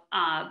out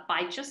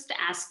by just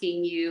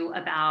asking you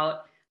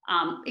about,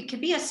 it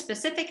could be a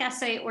specific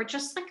essay or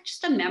just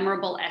a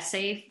memorable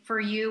essay for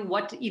you.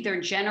 What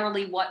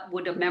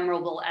would a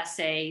memorable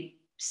essay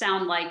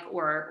sound like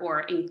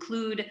or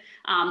include,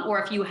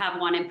 or if you have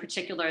one in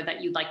particular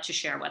that you'd like to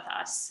share with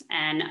us.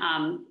 And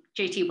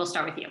JT, we'll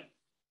start with you.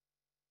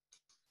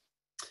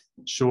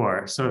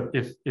 Sure. So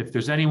if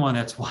there's anyone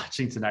that's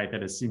watching tonight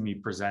that has seen me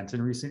present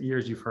in recent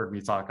years, you've heard me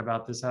talk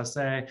about this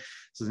essay.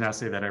 This is an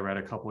essay that I read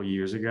a couple of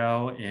years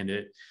ago, and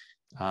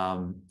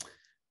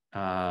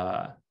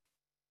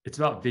it's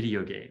about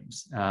video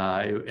games.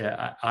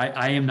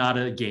 I am not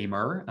a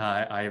gamer.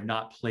 I have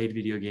not played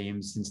video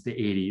games since the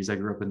 80s. I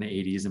grew up in the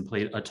 80s and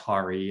played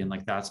Atari, and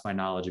that's my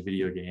knowledge of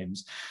video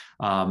games.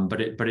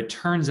 But it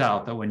turns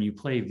out that when you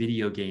play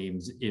video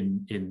games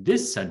in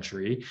this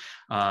century,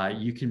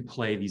 you can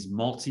play these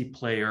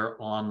multiplayer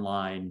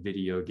online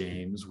video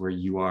games where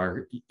you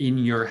are in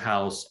your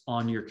house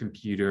on your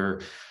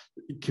computer,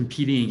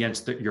 competing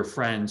against your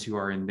friends who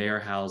are in their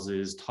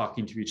houses,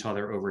 talking to each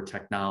other over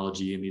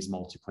technology in these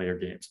multiplayer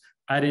games.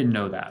 I didn't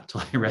know that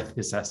till I read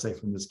this essay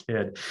from this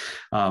kid.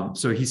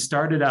 So he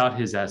started out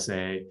his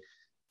essay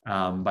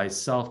by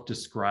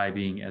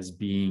self-describing as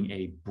being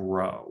a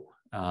bro.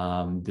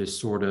 This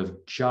sort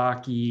of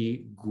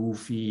jockey,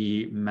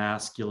 goofy,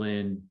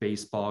 masculine,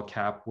 baseball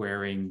cap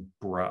wearing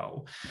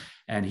bro.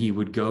 And he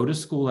would go to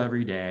school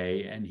every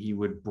day and he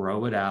would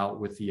bro it out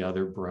with the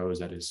other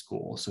bros at his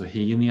school. So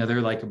he and the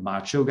other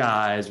macho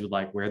guys would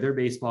wear their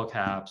baseball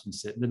caps and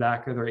sit in the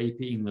back of their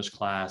AP English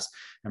class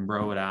and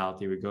bro it out.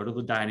 They would go to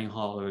the dining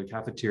hall or the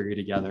cafeteria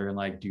together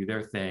and do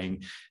their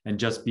thing and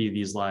just be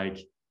these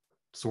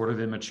sort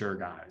of immature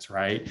guys,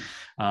 right?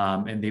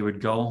 And they would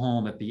go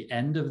home at the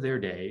end of their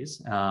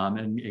days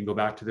and go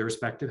back to their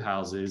respective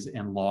houses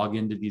and log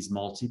into these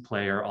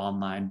multiplayer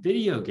online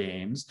video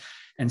games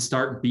and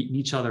start beating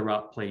each other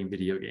up playing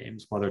video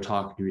games while they're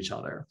talking to each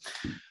other.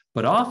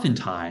 But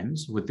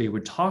oftentimes what they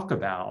would talk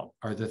about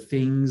are the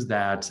things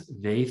that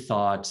they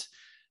thought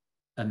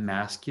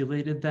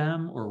emasculated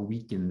them or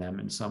weakened them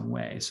in some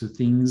way. So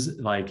things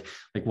like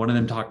one of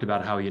them talked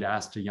about how he had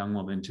asked a young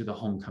woman to the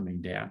homecoming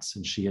dance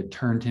and she had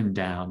turned him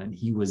down, and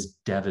he was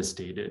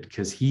devastated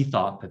because he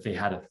thought that they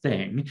had a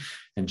thing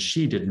and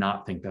she did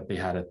not think that they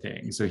had a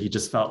thing. So he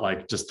just felt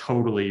just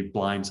totally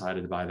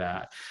blindsided by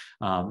that.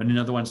 And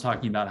another one's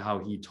talking about how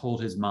he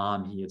told his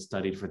mom he had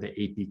studied for the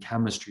AP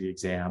chemistry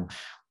exam,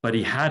 but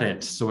he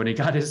hadn't. So when he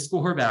got his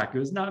score back, it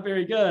was not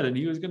very good and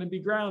he was going to be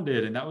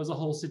grounded. And that was a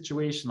whole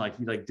situation.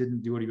 He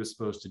didn't do what he was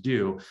supposed to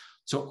do.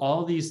 So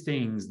all these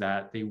things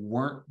that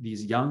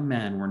these young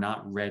men were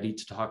not ready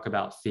to talk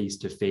about face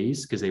to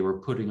face because they were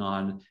putting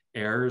on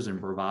airs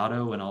and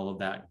bravado and all of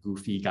that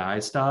goofy guy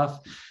stuff.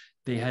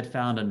 They had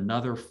found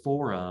another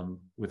forum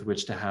with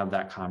which to have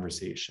that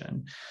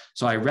conversation.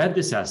 So I read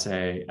this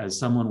essay as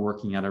someone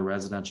working at a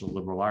residential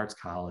liberal arts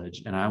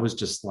college. And I was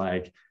just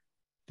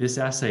this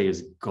essay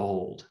is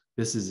gold.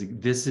 This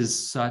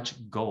is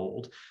such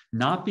gold,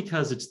 not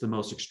because it's the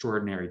most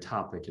extraordinary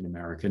topic in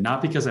America,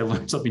 not because I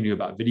learned something new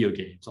about video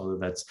games, although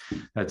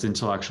that's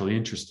intellectually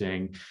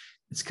interesting.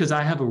 It's because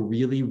I have a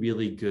really,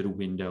 really good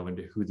window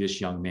into who this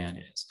young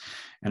man is.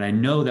 And I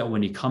know that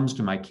when he comes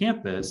to my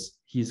campus,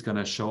 he's going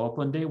to show up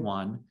on day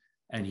one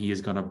and he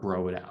is going to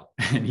bro it out.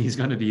 And he's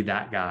going to be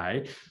that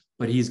guy,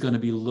 but he's going to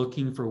be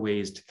looking for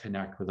ways to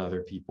connect with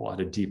other people at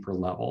a deeper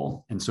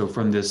level. And so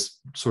from this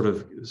sort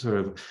of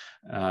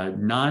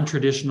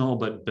non-traditional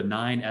but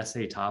benign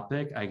essay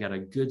topic, I got a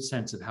good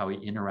sense of how he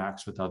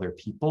interacts with other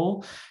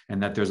people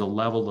and that there's a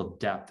level of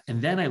depth.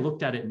 And then I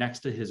looked at it next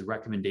to his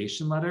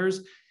recommendation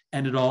letters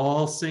and it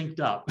all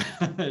synced up.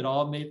 It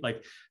all made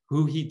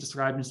who he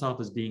described himself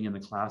as being in the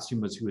classroom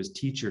was who his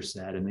teacher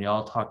said. And they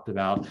all talked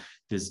about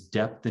this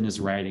depth in his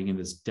writing and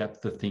this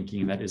depth of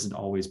thinking that isn't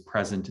always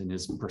present in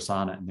his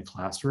persona in the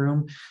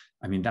classroom.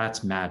 I mean,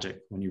 that's magic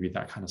when you read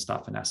that kind of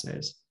stuff in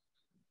essays.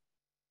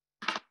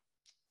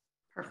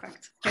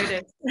 Perfect. There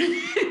it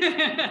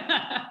is.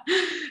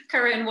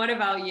 Corinne, what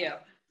about you?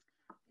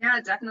 Yeah,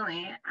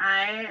 definitely.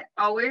 I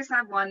always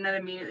have one that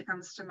immediately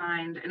comes to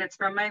mind, and it's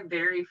from my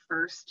very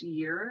first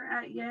year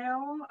at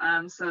Yale.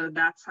 So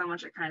that's how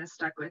much it kind of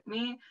stuck with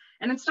me.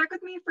 And it stuck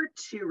with me for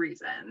two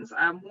reasons.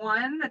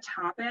 One, the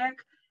topic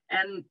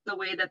and the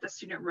way that the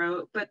student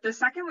wrote, but the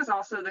second was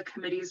also the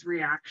committee's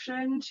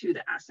reaction to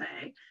the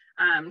essay.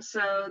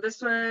 So this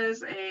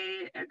was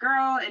a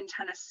girl in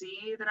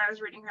Tennessee that I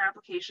was reading her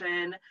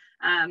application,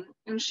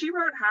 and she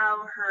wrote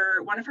how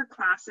one of her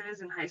classes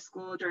in high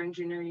school during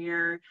junior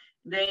year,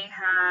 they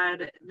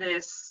had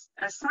this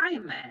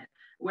assignment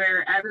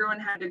where everyone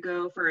had to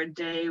go for a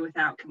day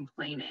without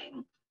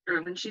complaining.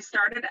 And she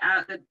started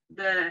out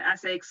the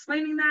essay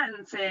explaining that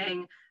and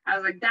saying, I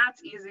was like,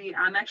 that's easy.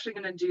 I'm actually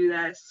going to do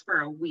this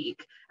for a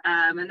week.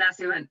 And that's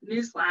the event.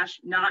 Newsflash,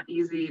 not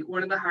easy.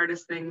 One of the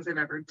hardest things I've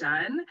ever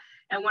done.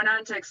 And went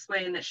on to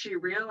explain that she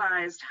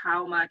realized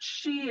how much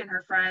she and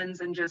her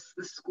friends and just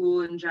the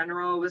school in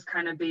general was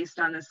kind of based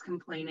on this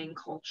complaining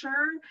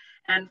culture.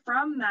 And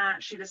from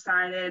that, she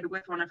decided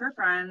with one of her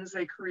friends,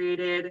 they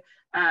created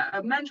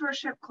a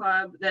mentorship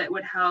club that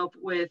would help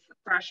with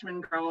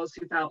freshman girls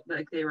who felt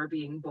like they were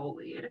being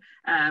bullied,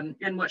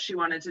 and what she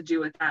wanted to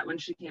do with that when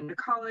she came to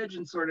college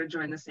and sort of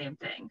joined the same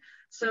thing.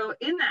 So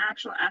in the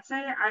actual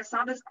essay, I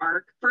saw this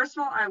arc. First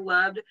of all, I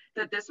loved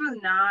that this was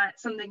not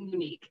something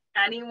unique.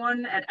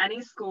 Anyone at any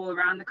school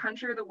around the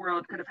country or the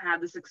world could have had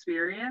this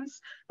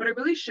experience, but it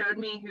really showed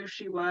me who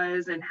she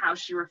was and how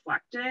she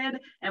reflected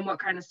and what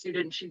kind of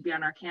student she'd be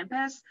on our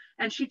campus.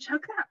 And she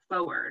took that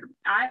forward.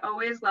 I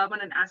always love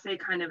when an essay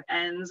kind of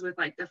ends with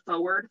like the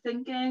forward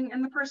thinking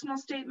in the personal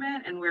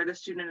statement and where the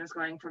student is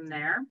going from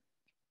there.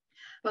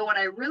 But what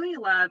I really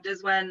loved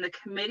is when the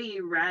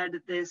committee read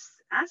this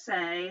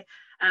essay,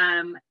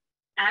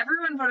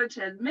 everyone voted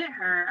to admit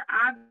her,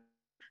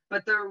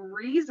 but the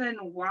reason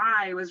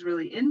why was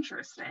really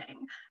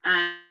interesting.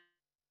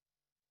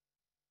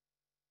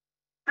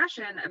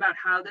 Discussion about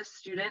how this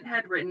student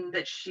had written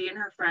that she and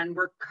her friend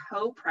were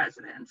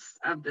co-presidents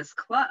of this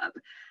club.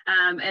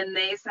 And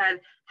they said,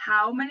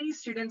 how many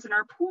students in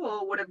our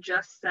pool would have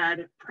just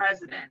said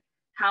president?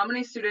 How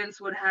many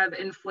students would have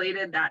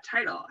inflated that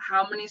title?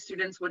 How many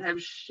students would have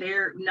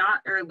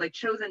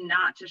chosen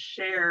not to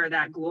share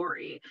that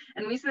glory?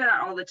 And we say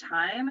that all the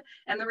time.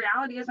 And the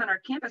reality is on our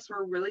campus,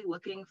 we're really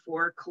looking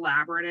for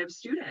collaborative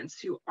students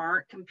who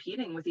aren't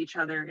competing with each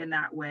other in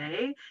that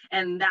way.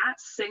 And that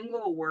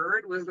single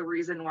word was the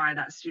reason why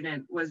that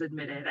student was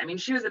admitted. I mean,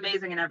 she was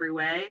amazing in every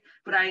way,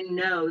 but I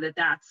know that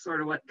that's sort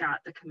of what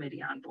got the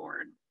committee on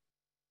board.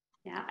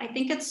 Yeah, I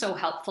think it's so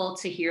helpful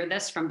to hear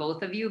this from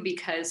both of you,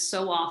 because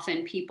so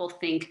often people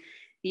think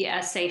the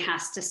essay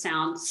has to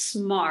sound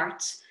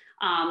smart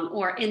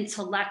or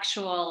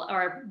intellectual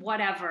or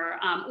whatever,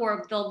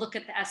 or they'll look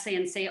at the essay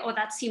and say, oh,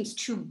 that seems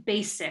too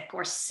basic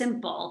or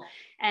simple.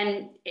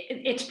 And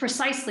it's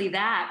precisely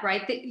that,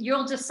 right? That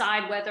you'll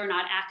decide whether or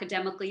not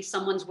academically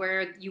someone's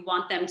where you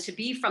want them to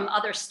be from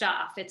other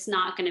stuff. It's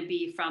not going to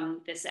be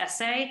from this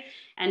essay.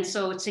 And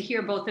so to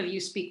hear both of you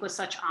speak with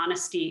such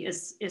honesty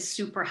is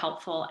super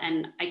helpful.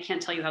 And I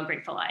can't tell you how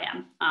grateful I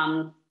am.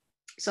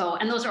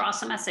 And those are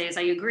awesome essays.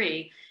 I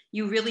agree.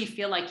 You really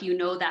feel like you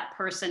know that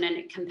person and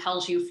it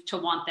compels you to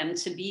want them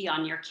to be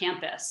on your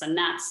campus. And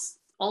that's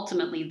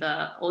ultimately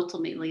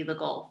the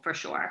goal for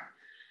sure.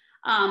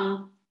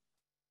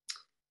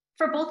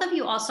 For both of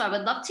you also, I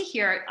would love to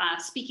hear,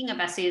 speaking of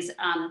essays,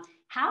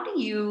 how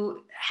do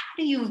you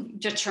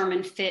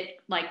determine fit,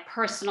 like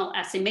personal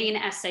essay, main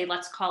essay,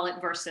 let's call it,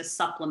 versus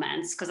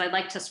supplements? Because I'd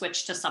like to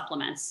switch to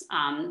supplements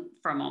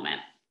for a moment.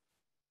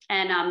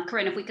 And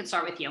Corinne, if we could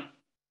start with you.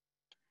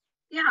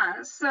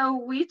 Yeah, so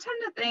we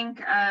tend to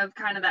think of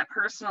kind of that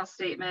personal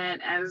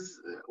statement as,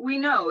 we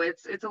know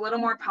it's a little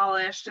more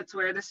polished. It's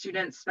where the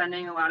student's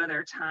spending a lot of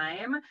their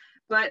time.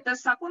 But the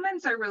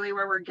supplements are really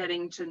where we're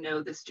getting to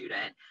know the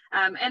student.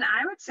 And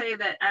I would say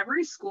that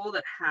every school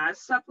that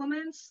has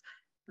supplements,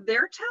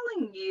 they're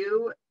telling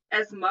you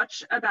as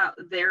much about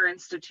their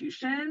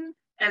institution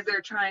as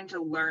they're trying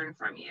to learn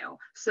from you.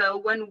 So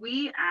when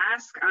we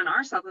ask on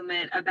our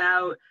supplement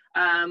about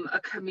a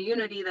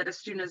community that a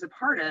student is a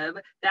part of,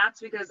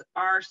 that's because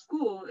our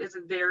school is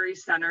very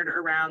centered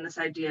around this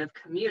idea of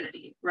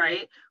community,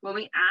 right? When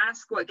we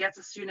ask what gets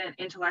a student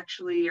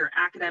intellectually or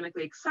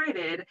academically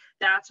excited,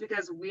 that's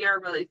because we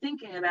are really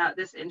thinking about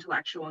this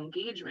intellectual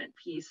engagement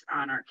piece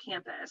on our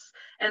campus.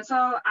 And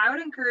so I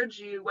would encourage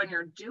you, when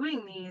you're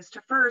doing these,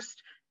 to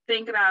first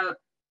think about,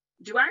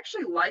 do I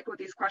actually like what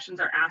these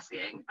questions are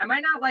asking? I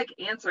might not like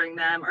answering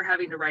them or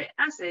having to write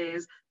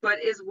essays,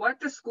 but is what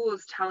the school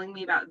is telling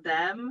me about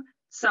them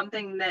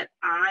something that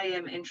I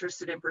am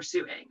interested in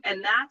pursuing?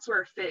 And that's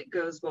where fit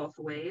goes both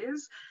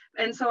ways.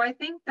 And so I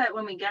think that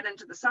when we get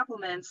into the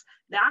supplements,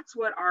 that's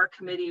what our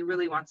committee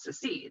really wants to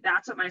see.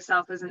 That's what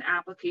myself as an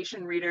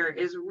application reader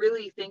is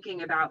really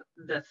thinking about,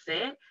 the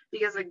fit,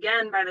 because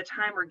again, by the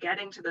time we're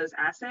getting to those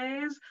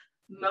essays,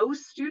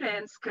 most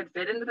students could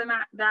fit into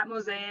that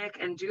mosaic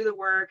and do the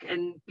work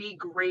and be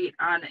great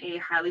on a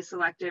highly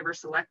selective or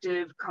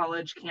selective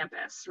college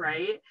campus,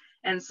 right?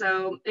 And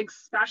so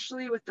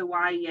especially with the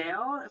why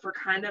Yale, if we're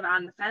kind of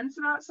on the fence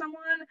about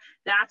someone,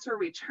 that's where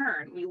we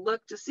turn. We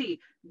look to see,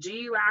 do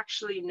you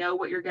actually know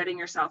what you're getting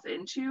yourself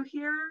into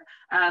here?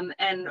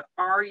 And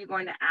are you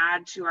going to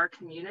add to our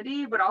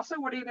community? But also,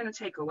 what are you going to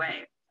take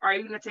away? Are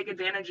you going to take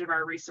advantage of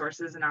our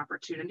resources and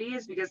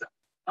opportunities? Because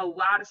a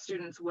lot of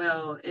students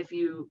will if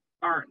you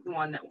aren't the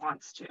one that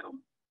wants to.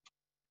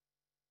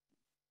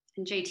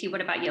 And JT,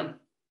 what about you?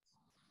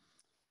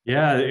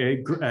 Yeah,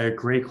 a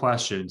great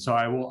question. So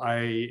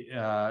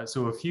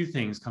so a few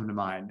things come to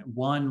mind.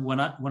 One, when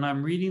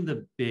I'm reading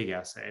the big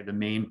essay, the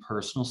main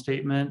personal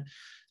statement,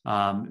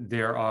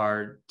 there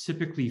are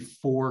typically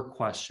 4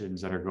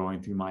 questions that are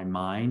going through my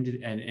mind,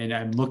 and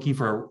I'm looking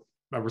for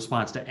a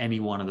response to any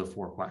one of the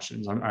 4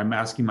 questions. I'm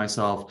asking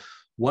myself,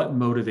 what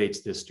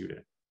motivates this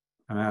student?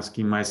 I'm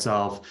asking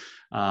myself,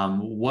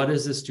 what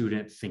does the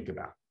student think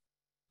about?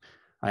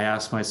 I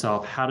ask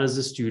myself, how does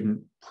the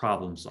student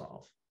problem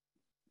solve?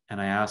 And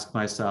I ask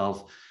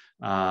myself,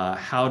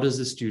 how does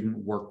the student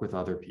work with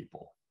other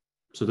people?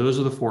 So those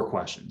are the 4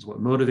 questions.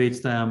 What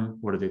motivates them?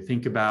 What do they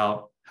think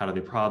about? How do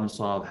they problem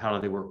solve? How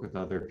do they work with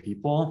other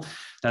people?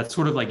 That's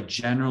sort of like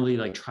generally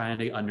like trying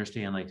to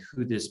understand like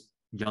who this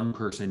young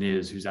person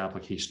is whose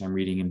application I'm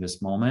reading in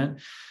this moment.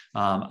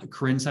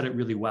 Corinne said it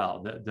really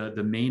well.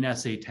 The main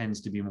essay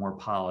tends to be more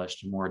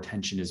polished and more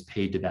attention is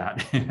paid to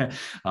that.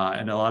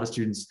 And a lot of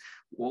students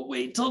will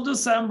wait till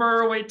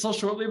December, wait till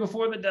shortly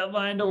before the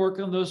deadline to work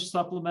on those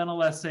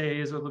supplemental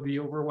essays, or they'll be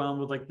overwhelmed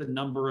with like the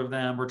number of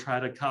them, or try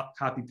to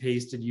copy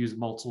paste and use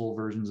multiple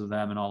versions of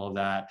them and all of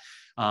that.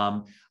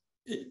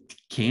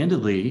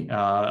 Candidly,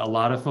 a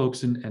lot of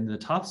folks in the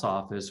Tufts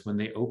office, when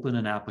they open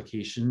an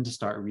application to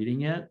start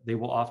reading it, they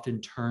will often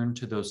turn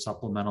to those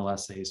supplemental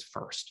essays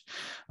first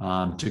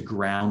to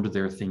ground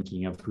their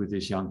thinking of who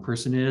this young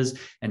person is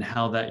and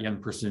how that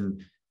young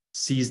person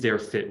sees their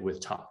fit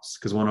with Tufts.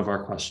 Because one of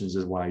our questions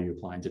is, why are you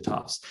applying to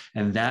Tufts?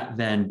 And that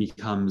then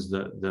becomes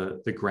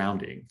the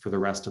grounding for the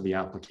rest of the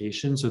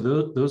application. So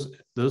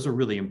those are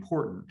really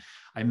important.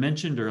 I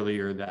mentioned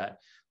earlier that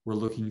we're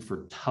looking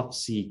for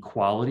Tuftsy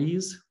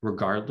qualities,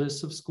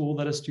 regardless of school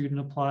that a student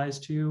applies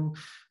to.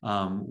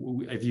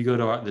 If you go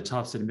to the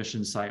Tufts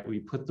admissions site, we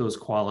put those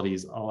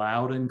qualities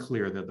loud and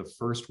clear. They're the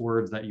first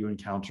words that you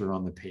encounter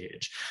on the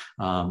page.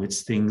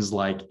 It's things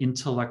like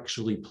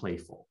intellectually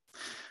playful,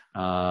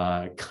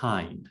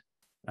 kind.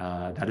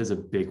 That is a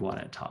big one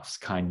at Tufts,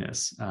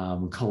 kindness,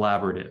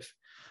 collaborative,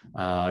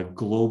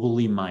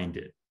 globally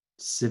minded,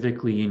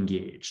 civically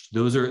engaged.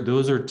 Those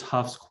are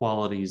Tufts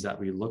qualities that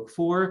we look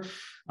for.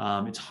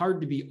 It's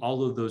hard to be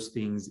all of those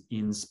things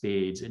in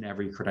spades in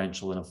every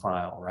credential in a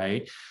file,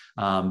 right?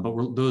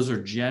 But those are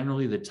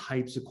generally the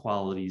types of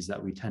qualities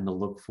that we tend to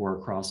look for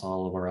across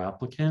all of our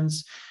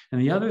applicants.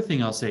 And the other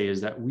thing I'll say is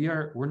that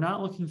we're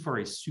not looking for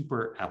a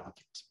super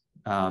applicant.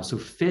 So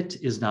fit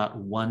is not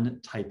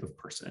one type of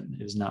person,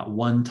 is not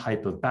one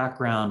type of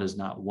background, is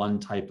not one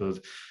type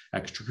of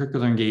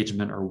extracurricular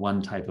engagement or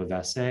one type of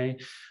essay.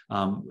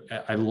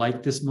 I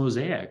like this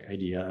mosaic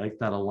idea. I like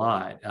that a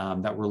lot,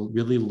 that we're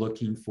really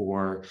looking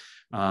for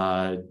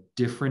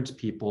different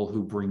people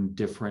who bring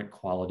different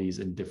qualities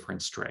and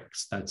different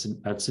strengths.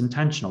 That's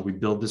intentional. We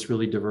build this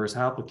really diverse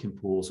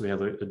applicant pool, so we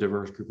have a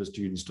diverse group of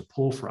students to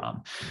pull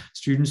from.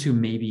 Students who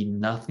may be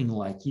nothing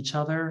like each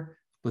other,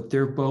 but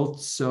they're both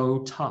so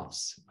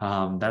Tufts.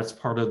 That's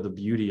part of the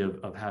beauty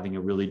of having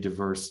a really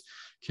diverse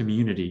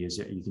community, is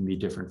that you can be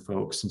different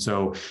folks. And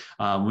so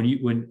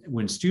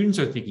when students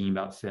are thinking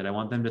about fit, I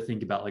want them to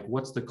think about like,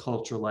 what's the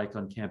culture like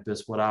on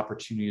campus? What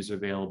opportunities are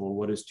available?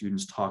 What do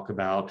students talk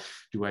about?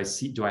 Do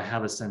I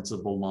have a sense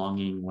of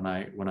belonging when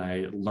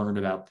I learn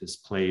about this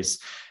place?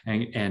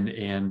 And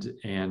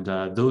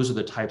those are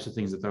the types of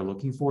things that they're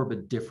looking for,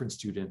 but different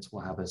students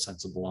will have a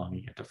sense of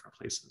belonging at different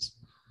places.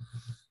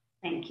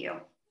 Thank you.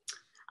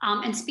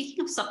 And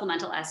speaking of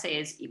supplemental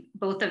essays,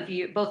 both of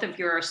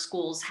your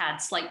schools had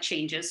slight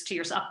changes to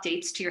your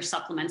updates to your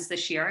supplements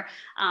this year.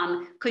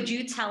 Could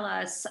you tell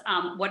us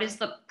what is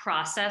the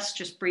process,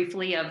 just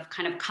briefly, of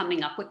kind of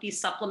coming up with these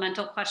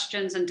supplemental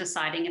questions and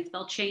deciding if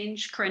they'll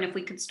change? Corinne, if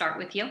we could start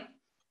with you.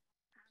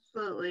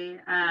 Absolutely.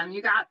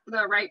 You got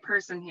the right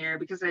person here,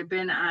 because I've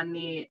been on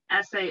the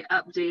essay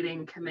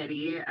updating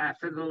committee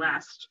for the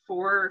last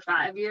 4 or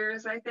 5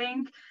 years, I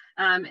think.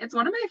 It's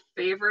one of my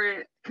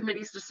favorite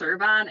committees to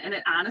serve on, and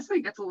it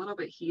honestly gets a little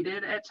bit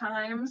heated at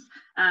times.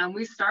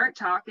 We start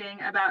talking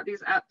about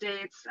these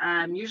updates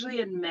usually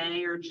in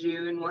May or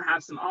June. We'll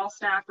have some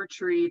all-staff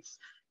retreats,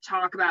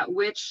 talk about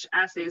which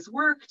essays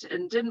worked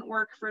and didn't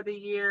work for the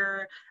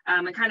year,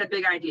 and kind of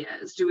big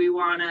ideas. Do we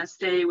want to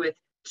stay with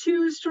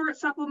 2 short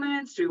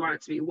supplements? Do we want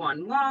it to be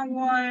 1 long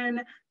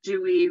one?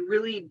 Do we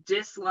really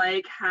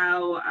dislike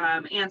how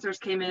answers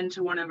came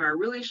into one of our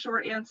really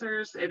short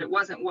answers and it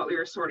wasn't what we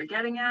were sort of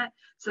getting at?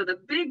 So the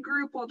big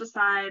group will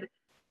decide,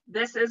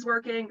 this is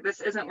working,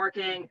 this isn't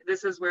working,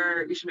 this is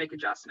where we should make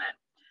adjustment.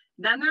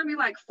 Then there'll be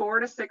like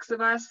 4 to 6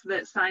 of us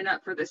that sign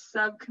up for this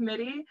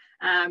subcommittee,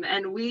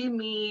 and we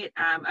meet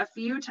a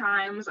few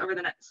times over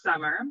the next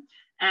summer.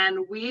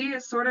 And we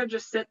sort of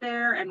just sit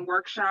there and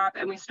workshop,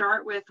 and we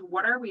start with,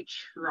 what are we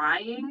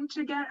trying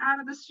to get out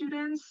of the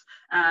students,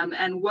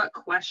 and what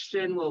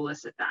question will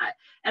elicit that?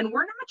 And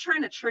we're not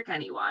trying to trick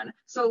anyone.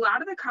 So a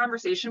lot of the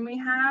conversation we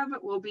have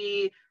will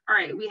be, all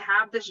right, we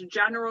have this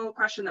general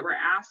question that we're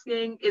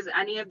asking. Is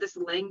any of this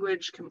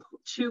language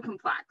too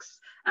complex?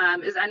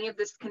 Is any of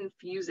this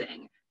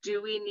confusing?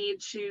 Do we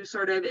need to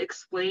sort of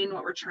explain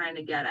what we're trying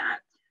to get at?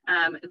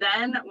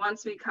 Then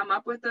once we come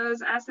up with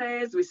those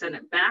essays, we send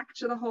it back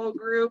to the whole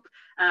group,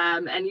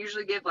 and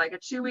usually give like a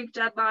 2-week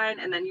deadline.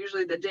 And then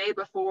usually the day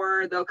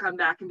before, they'll come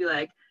back and be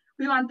like,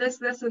 we want this,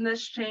 this, and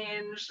this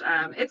changed.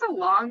 It's a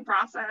long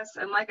process.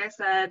 And like I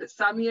said,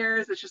 some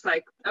years it's just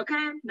like,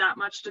 okay, not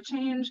much to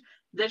change.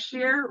 This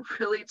year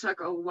really took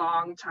a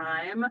long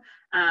time.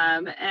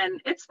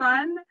 And it's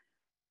fun.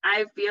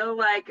 I feel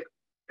like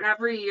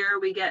every year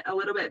we get a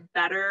little bit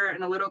better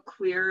and a little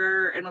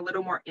clearer and a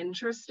little more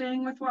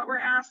interesting with what we're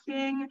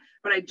asking,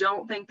 but I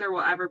don't think there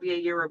will ever be a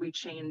year where we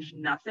change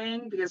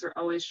nothing, because we're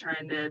always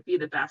trying to be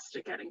the best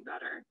at getting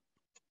better.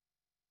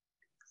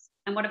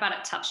 And what about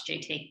at Tufts,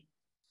 JT?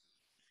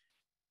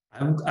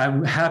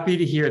 I'm happy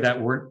to hear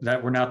that we're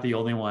not the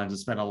only ones to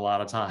spend a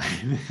lot of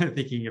time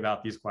thinking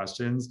about these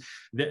questions.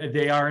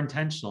 They are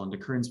intentional, and to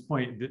Corinne's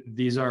point,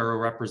 these are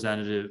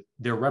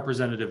they're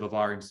representative of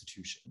our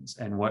institutions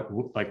and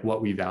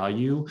what we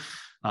value.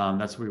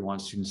 That's what we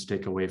want students to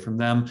take away from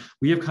them.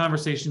 We have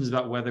conversations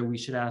about whether we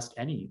should ask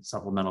any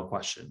supplemental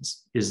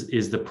questions.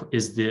 Is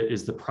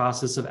the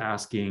process of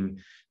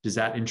asking, does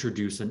that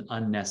introduce an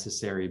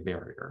unnecessary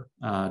barrier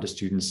to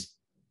students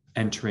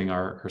entering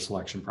our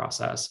selection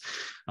process?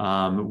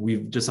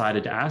 We've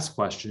decided to ask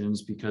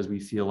questions because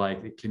we feel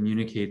like it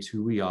communicates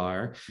who we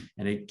are,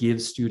 and it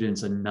gives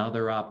students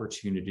another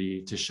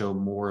opportunity to show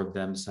more of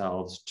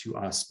themselves to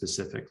us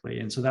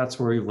specifically. And so that's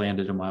where we've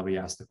landed and why we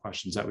ask the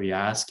questions that we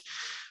ask.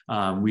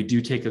 We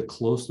do take a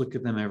close look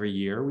at them every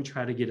year. We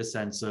try to get a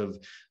sense of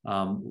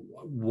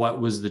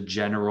what was the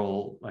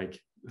general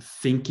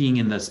thinking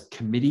in this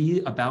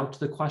committee about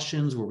the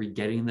questions. Were we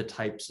getting the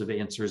types of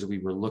answers we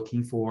were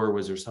looking for?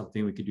 Was there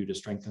something we could do to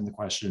strengthen the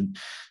question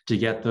to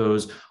get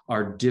those?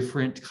 Are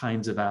different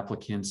kinds of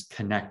applicants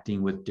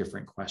connecting with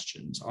different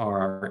questions?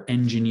 Are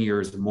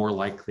engineers more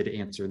likely to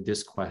answer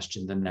this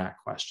question than that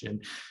question?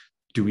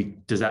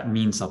 Does that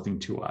mean something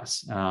to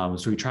us?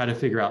 So we try to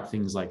figure out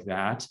things like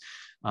that.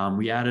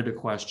 We added a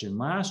question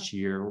last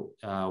year,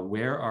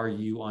 where are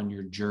you on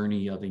your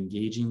journey of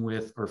engaging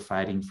with or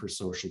fighting for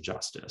social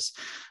justice?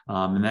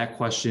 And that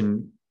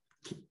question,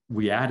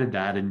 we added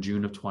that in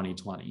June of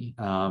 2020,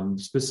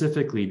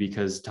 specifically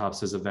because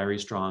Tufts has a very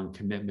strong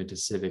commitment to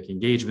civic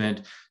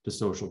engagement, to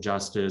social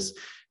justice.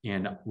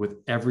 And with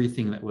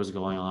everything that was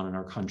going on in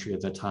our country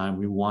at that time,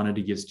 we wanted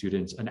to give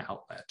students an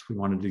outlet. We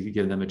wanted to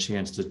give them a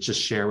chance to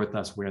just share with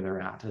us where they're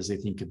at as they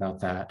think about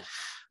that.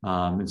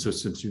 And so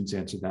some students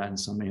answered that, and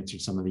some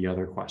answered some of the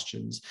other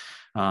questions.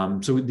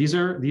 So these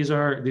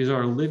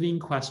are living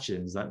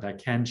questions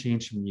that can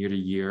change from year to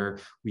year.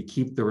 We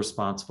keep the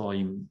response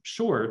volume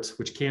short,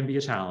 which can be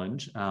a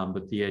challenge,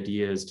 but the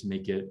idea is to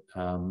make it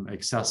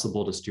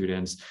accessible to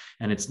students.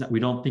 And we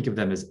don't think of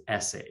them as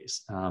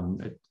essays.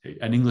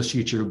 An English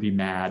teacher would be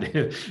mad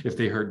if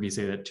they heard me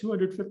say that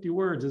 250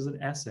 words is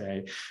an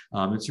essay.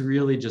 It's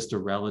really just a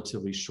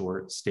relatively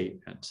short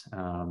statement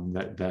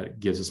that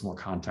gives us more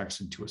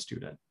context into a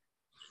student.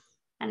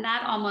 And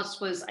that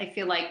almost was, I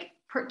feel like,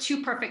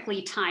 too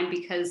perfectly timed,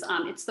 because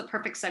it's the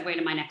perfect segue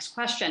to my next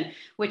question,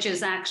 which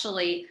is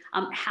actually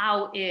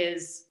how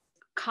is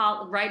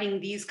writing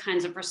these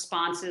kinds of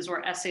responses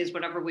or essays,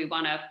 whatever we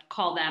want to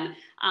call them,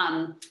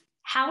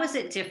 how is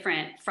it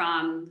different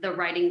from the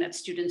writing that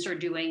students are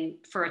doing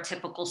for a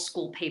typical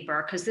school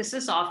paper? Because this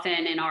is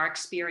often, in our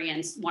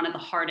experience, one of the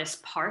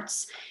hardest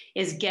parts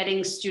is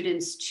getting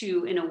students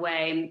to, in a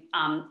way,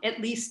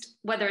 at least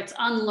whether it's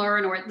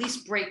unlearn or at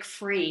least break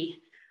free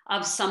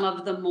of some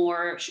of the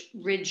more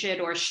rigid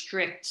or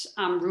strict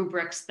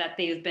rubrics that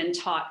they've been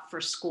taught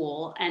for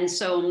school. And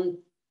so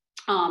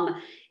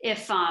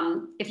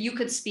if you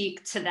could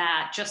speak to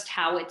that, just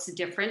how it's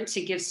different,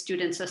 to give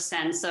students a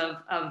sense of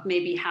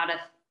maybe how to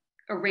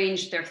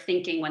arrange their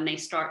thinking when they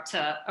start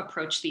to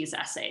approach these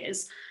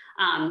essays.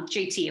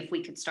 JT, if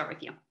we could start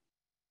with you.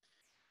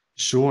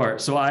 Sure.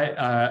 So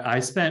I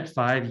spent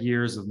 5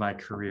 years of my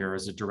career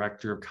as a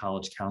director of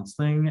college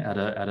counseling at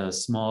a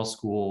small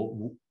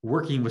school,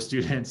 working with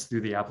students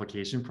through the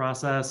application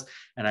process.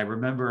 And I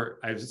remember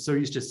I was so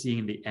used to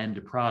seeing the end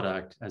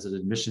product as an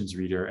admissions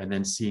reader and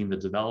then seeing the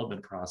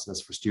development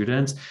process for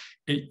students.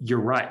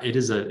 You're right. It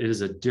is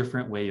a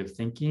different way of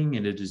thinking,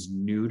 and it is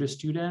new to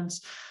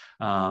students.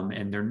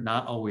 And they're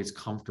not always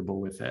comfortable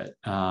with it.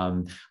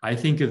 I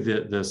think of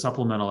the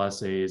supplemental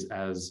essays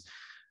as,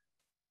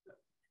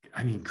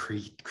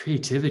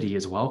 creativity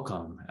is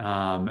welcome.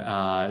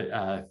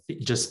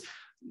 Just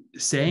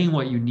saying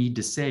what you need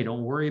to say.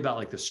 Don't worry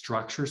about the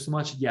structure so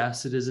much.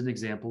 Yes, it is an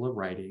example of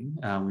writing.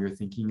 We are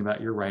thinking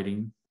about your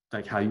writing,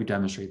 like how you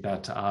demonstrate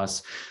that to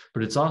us,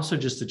 but it's also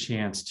just a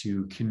chance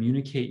to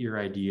communicate your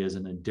ideas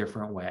in a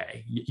different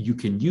way. You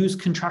can use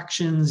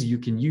contractions, you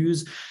can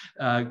use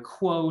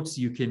quotes,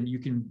 you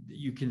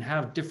can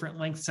have different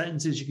length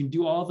sentences, you can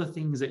do all the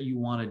things that you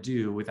want to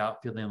do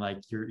without feeling like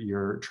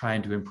you're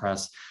trying to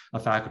impress a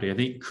faculty. I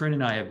think Corinne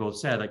and I have both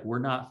said, we're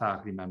not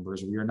faculty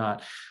members. We're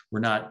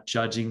not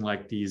judging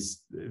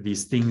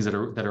these things that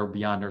are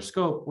beyond our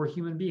scope. We're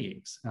human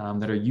beings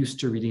that are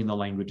used to reading the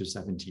language of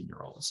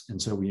 17-year-olds.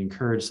 And so we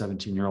encourage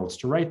 17-year-olds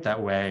to write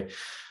that way.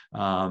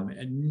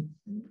 And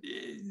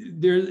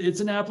it's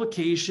an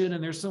application,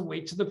 and there's some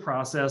weight to the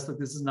process. That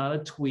this is not a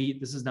tweet,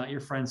 this is not your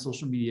friend's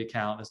social media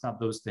account, it's not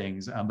those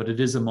things, but it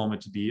is a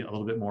moment to be a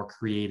little bit more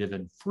creative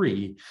and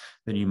free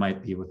than you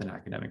might be with an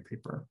academic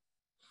paper.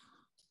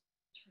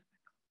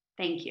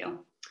 Thank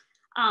you.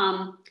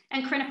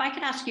 And Corinne, if I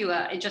could ask you,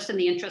 just in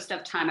the interest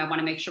of time, I want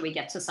to make sure we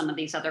get to some of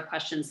these other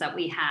questions that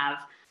we have.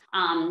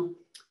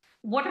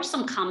 What are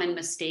some common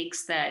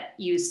mistakes that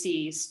you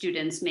see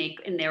students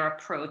make in their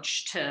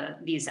approach to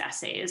these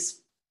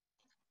essays?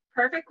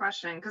 Perfect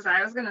question, because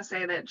I was going to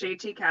say that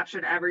JT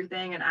captured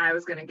everything and I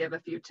was going to give a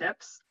few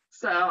tips.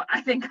 So I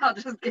think I'll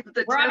just give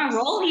the We're tips. on a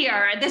roll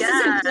here. This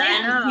isn't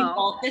planned,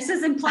 people. This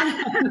isn't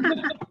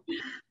planned.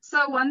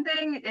 So one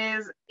thing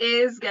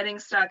is getting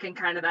stuck in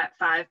kind of that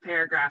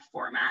 5-paragraph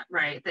format,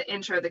 right? The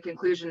intro, the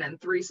conclusion, and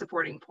 3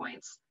 supporting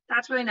points.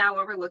 That's really now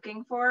what we're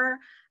looking for.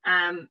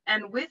 And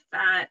with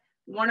that,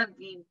 one of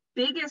the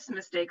biggest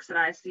mistakes that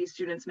I see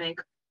students make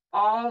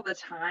all the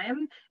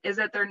time is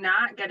that they're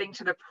not getting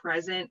to the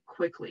present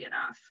quickly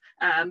enough,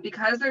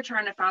 because they're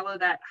trying to follow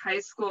that high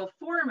school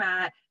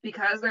format,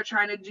 because they're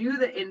trying to do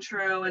the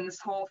intro and this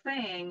whole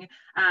thing.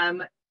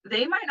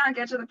 They might not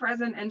get to the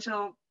present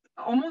until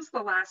almost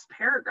the last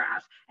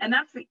paragraph. And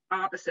that's the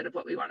opposite of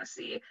what we want to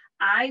see.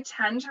 I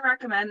tend to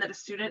recommend that a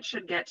student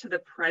should get to the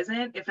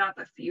present, if not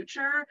the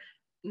future,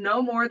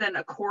 no more than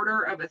a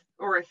quarter of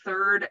or a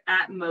third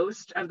at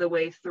most of the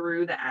way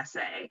through the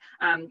essay.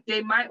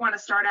 They might want to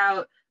start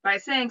out by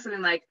saying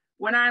something like,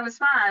 when I was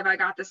 5, I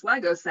got this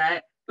Lego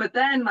set, but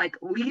then like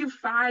leave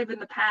 5 in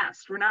the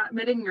past. We're not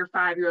admitting your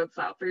 5-year-old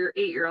self or your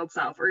 8-year-old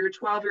self or your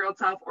 12-year-old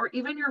self or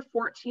even your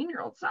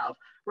 14-year-old self.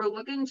 We're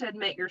looking to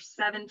admit your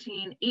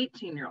 17,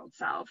 18-year-old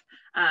self.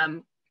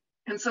 And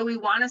so we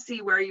want to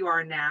see where you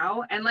are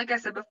now. And like I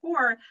said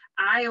before,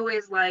 I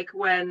always like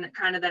when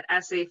kind of that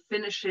essay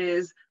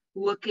finishes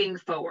looking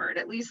forward,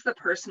 at least the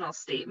personal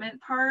statement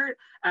part.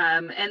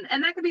 And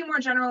that could be more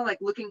general, like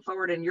looking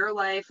forward in your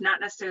life, not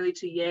necessarily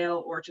to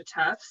Yale or to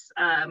Tufts.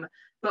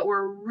 But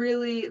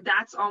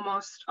that's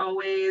almost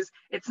always,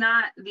 it's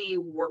not the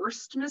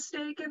worst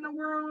mistake in the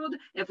world.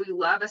 If we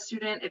love a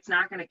student, it's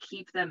not going to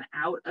keep them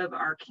out of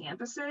our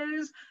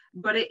campuses,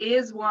 but it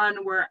is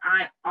one where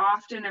I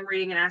often am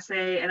reading an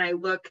essay and I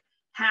look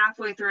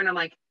halfway through and I'm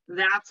like,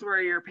 that's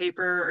where your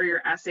paper or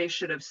your essay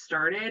should have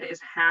started,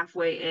 is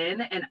halfway in,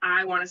 and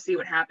I want to see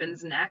what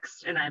happens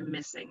next, and I'm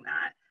missing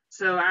that.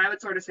 So I would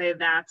sort of say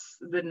that's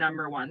the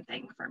number one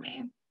thing for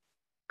me.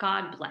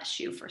 God bless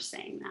you for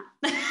saying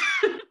that.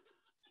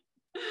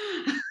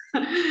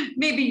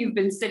 Maybe you've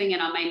been sitting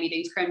in on my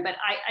meetings, Corinne, but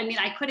I mean,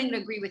 I couldn't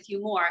agree with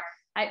you more.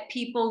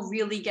 People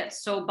really get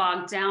so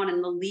bogged down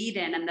in the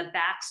lead-in and the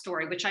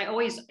backstory, which I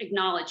always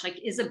acknowledge, like,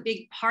 is a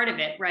big part of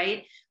it,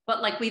 right?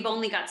 But like, we've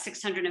only got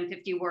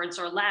 650 words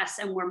or less,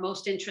 and we're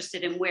most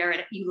interested in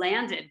where you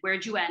landed.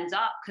 Where'd you end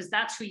up? Because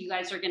that's who you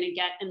guys are going to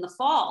get in the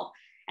fall.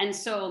 And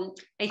so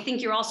I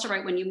think you're also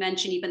right when you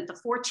mention even the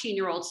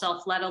 14-year-old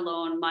self, let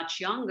alone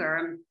much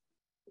younger.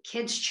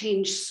 Kids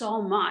change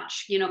so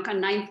much, a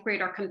 9th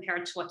grader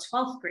compared to a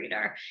 12th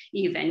grader,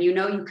 even,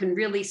 you can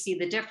really see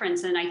the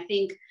difference. And I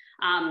think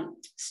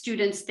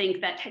students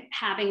think that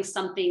having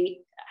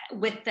something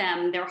with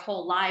them their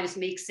whole lives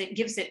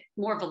gives it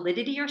more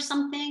validity or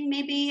something,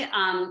 maybe.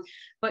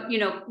 But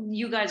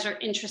you guys are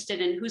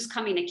interested in who's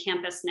coming to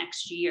campus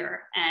next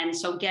year. And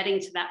so getting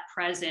to that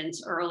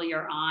presence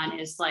earlier on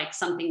is like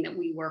something that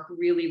we work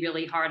really,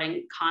 really hard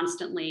and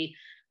constantly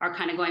are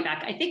kind of going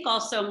back. I think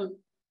also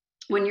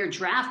when you're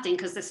drafting,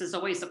 because this is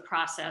always a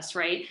process,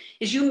 right,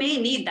 is you may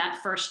need that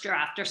first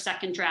draft or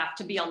second draft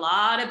to be a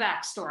lot of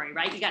backstory,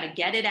 right? You got to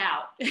get it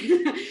out.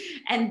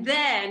 And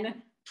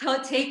then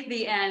take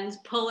the end,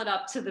 pull it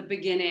up to the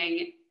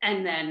beginning,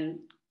 and then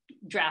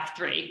draft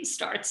 3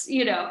 starts,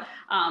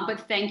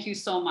 but thank you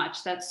so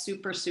much. That's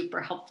super,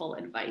 super helpful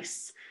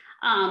advice.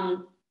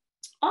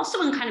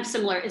 Also, and kind of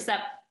similar is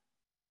that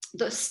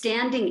the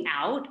standing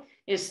out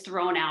is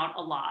thrown out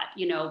a lot,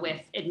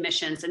 with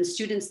admissions, and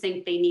students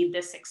think they need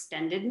this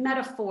extended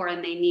metaphor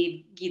and they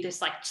need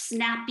this like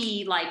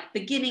snappy, like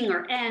beginning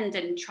or end,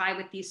 and try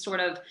with these sort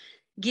of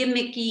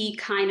gimmicky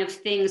kind of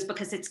things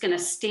because it's going to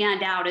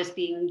stand out as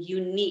being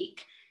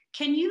unique.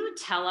 Can you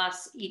tell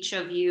us, each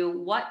of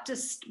you,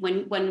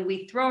 when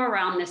we throw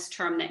around this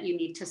term that you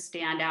need to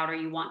stand out or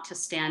you want to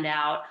stand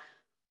out,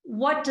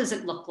 what does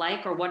it look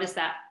like, or what does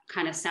that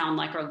kind of sound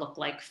like or look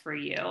like for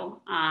you?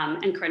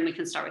 And Corinne, we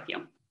can start with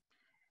you.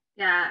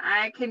 Yeah,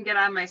 I can get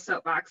on my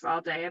soapbox all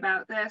day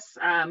about this,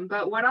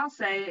 but what I'll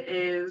say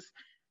is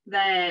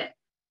that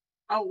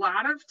a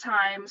lot of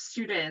times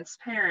students,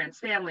 parents,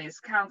 families,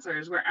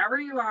 counselors, wherever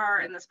you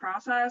are in this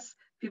process,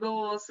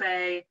 people will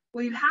say,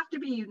 well, you have to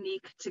be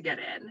unique to get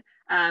in.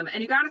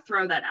 And you got to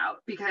throw that out,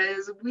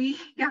 because we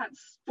got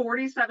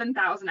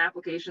 47,000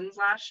 applications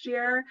last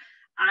year.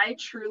 I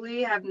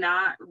truly have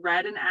not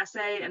read an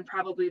essay in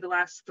probably the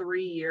last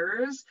 3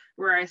 years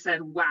where I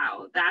said,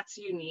 wow, that's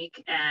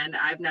unique, and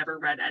I've never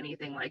read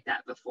anything like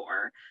that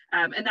before.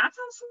 And that's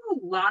also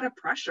a lot of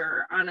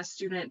pressure on a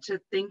student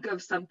to think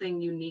of something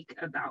unique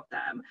about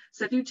them.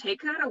 So if you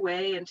take that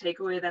away and take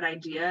away that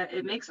idea,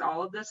 it makes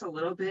all of this a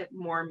little bit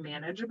more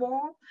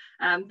manageable.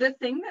 The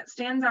thing that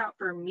stands out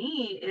for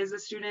me is a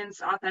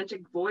student's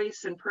authentic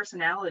voice and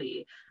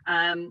personality.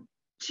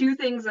 Two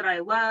things that I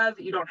love,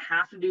 you don't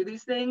have to do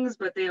these things,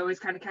 but they always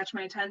kind of catch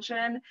my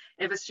attention.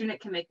 If a student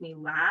can make me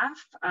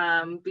laugh,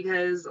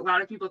 because a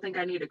lot of people think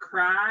I need to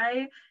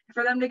cry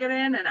for them to get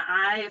in. And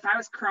if I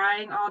was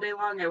crying all day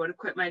long, I would have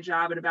quit my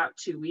job in about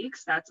 2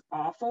 weeks. That's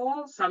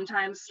awful.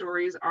 Sometimes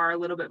stories are a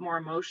little bit more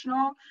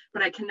emotional,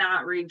 but I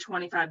cannot read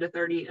 25 to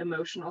 30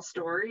 emotional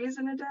stories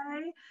in a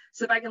day.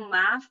 So if I can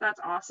laugh, that's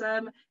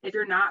awesome. If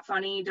you're not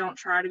funny, don't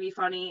try to be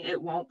funny.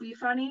 It won't be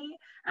funny.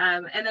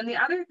 And then the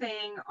other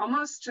thing,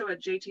 almost to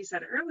what JT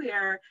said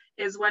earlier,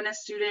 is when a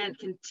student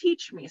can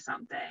teach me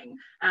something.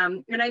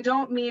 And I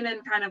don't mean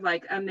in kind of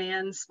like a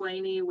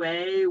mansplainy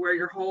way where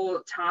your whole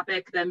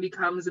topic then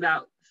becomes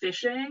about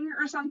fishing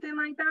or something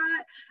like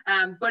that.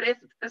 But if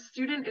a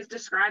student is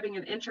describing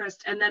an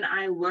interest and then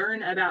I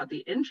learn about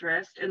the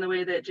interest in the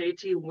way that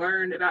JT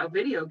learned about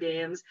video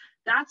games,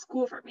 that's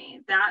cool for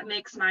me. That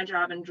makes my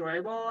job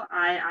enjoyable.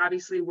 I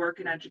obviously work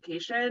in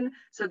education,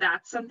 so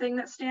that's something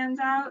that stands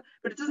out,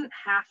 but it doesn't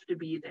have to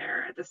be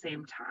there at the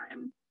same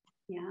time.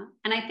 Yeah.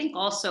 And I think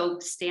also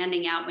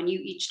standing out when you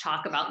each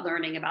talk about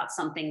learning about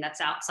something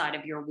that's outside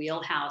of your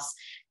wheelhouse,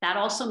 that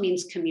also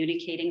means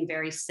communicating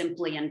very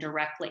simply and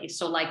directly.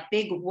 So like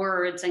big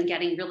words and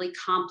getting really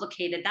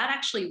complicated, that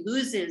actually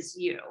loses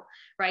you,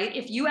 right?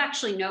 If you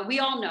actually know, we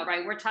all know,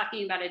 right? We're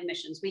talking about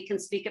admissions. We can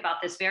speak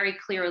about this very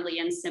clearly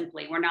and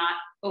simply. We're not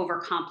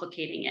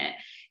overcomplicating it.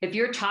 If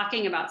you're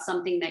talking about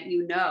something that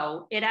you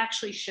know, it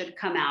actually should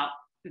come out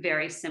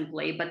very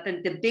simply, but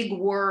the big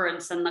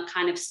words and the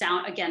kind of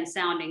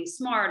sounding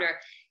smart, or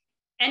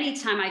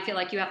anytime I feel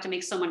like you have to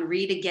make someone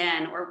read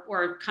again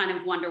or kind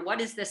of wonder, what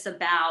is this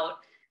about?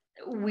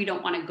 We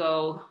don't want to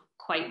go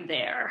quite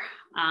there.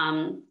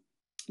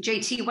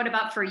 JT, what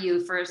about for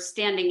you, for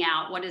standing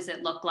out? What does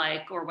it look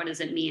like, or what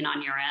does it mean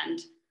on your end?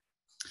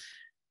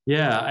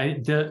 Yeah,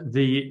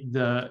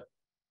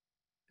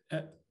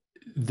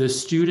 the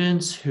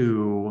students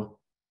who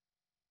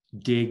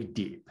dig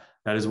deep.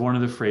 That is one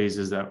of the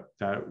phrases that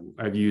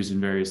I've used in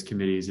various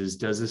committees is,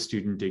 does a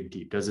student dig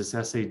deep? Does this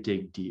essay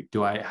dig deep?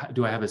 Do I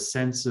have a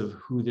sense of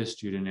who this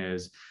student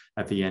is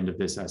at the end of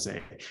this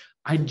essay?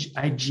 I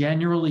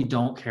generally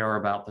don't care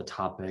about the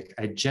topic.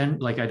 I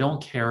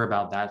don't care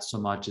about that so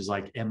much as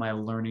like, am I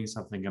learning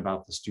something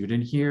about the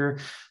student here?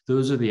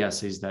 Those are the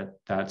essays that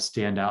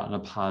stand out in a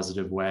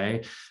positive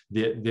way.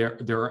 There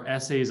are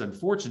essays,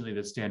 unfortunately,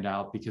 that stand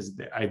out because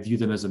I view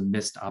them as a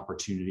missed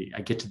opportunity.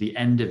 I get to the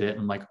end of it and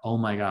I'm like, oh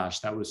my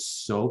gosh, that was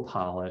so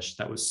polished.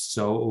 That was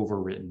so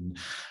overwritten.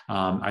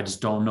 I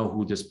just don't know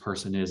who this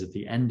person is at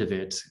the end of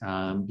it,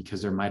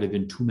 because there might have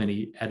been too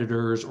many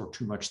editors or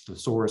too much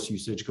thesaurus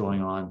usage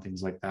going on, things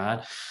like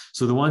that.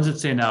 So the ones that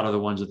stand out are the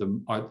ones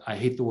I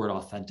hate the word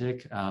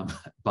authentic,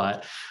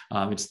 but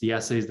it's the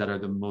essays that are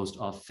the most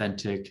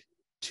authentic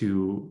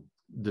to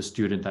the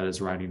student that is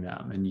writing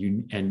them.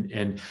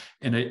 And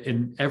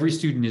every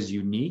student is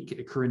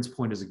unique. Corinne's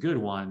point is a good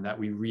one, that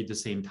we read the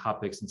same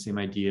topics and same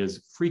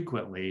ideas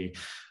frequently,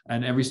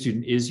 and every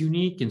student is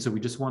unique. And so we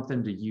just want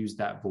them to use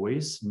that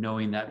voice,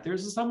 knowing that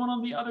there's someone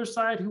on the other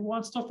side who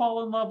wants to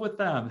fall in love with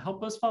them.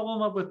 Help us fall in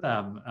love with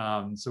them.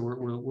 So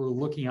we're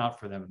looking out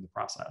for them in the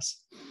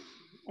process.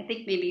 I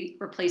think maybe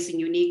replacing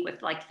unique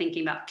with like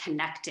thinking about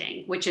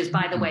connecting, which is,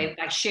 by the way,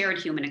 by shared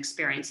human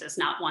experiences,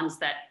 not ones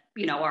that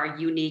are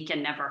unique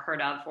and never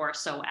heard of, or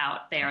so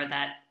out there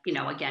that,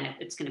 again,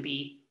 it's going to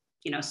be,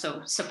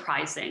 so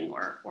surprising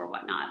or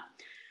whatnot.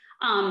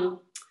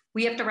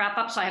 We have to wrap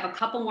up. So I have a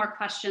couple more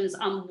questions.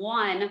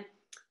 One,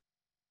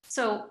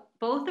 so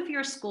both of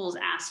your schools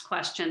ask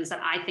questions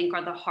that I think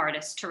are the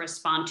hardest to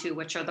respond to,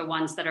 which are the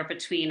ones that are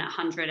between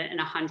 100 and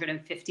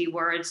 150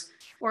 words,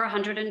 or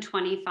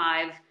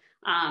 125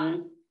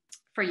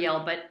 for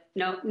Yale, but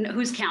no,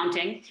 who's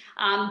counting?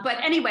 But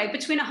anyway,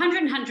 between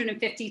 100 and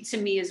 150 to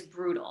me is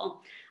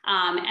brutal.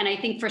 And I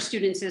think for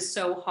students is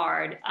so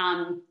hard.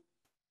 I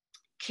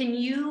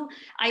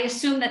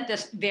assume that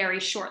this very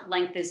short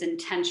length is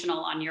intentional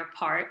on your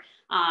part,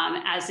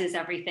 as is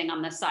everything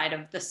on the side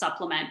of the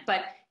supplement,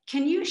 but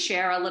can you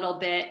share a little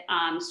bit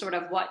sort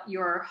of what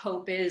your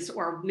hope is,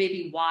 or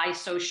maybe why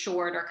so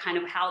short, or kind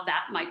of how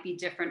that might be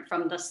different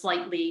from the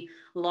slightly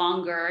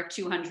longer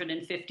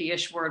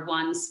 250-ish word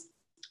ones?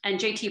 And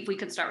JT, if we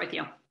could start with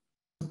you.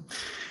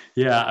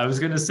 Yeah, I was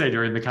going to say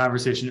during the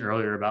conversation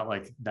earlier about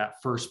like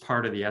that first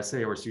part of the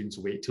essay where students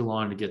wait too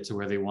long to get to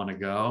where they want to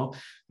go,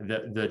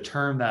 the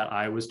term that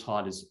I was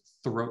taught is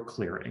throat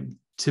clearing.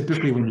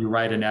 Typically, when you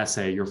write an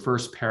essay, your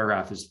first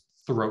paragraph is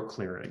throat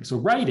clearing. So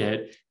write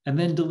it and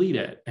then delete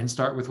it and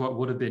start with what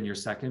would have been your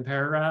second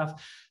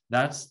paragraph.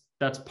 That's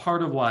that's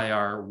part of why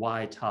our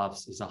why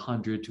Tufts is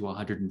 100 to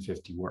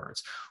 150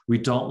 words. We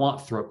don't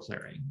want throat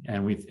clearing.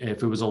 And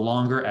if it was a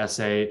longer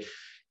essay,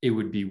 it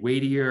would be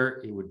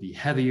weightier, it would be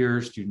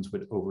heavier, students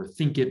would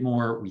overthink it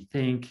more, we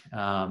think.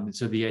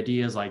 So the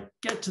idea is like,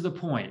 get to the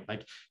point.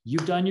 Like,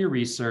 you've done your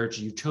research,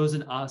 you've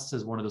chosen us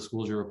as one of the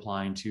schools you're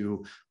applying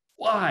to.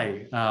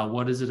 Why?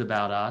 What is it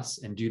about us?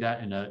 And do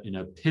that in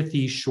a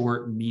pithy,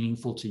 short,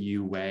 meaningful to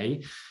you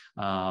way.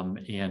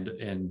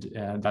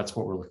 And that's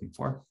what we're looking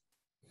for.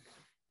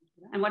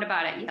 And what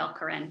about at Yale,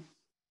 Corinne?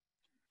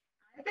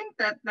 I think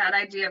that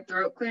idea of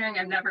throat clearing,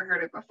 I've never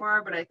heard it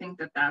before, but I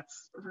think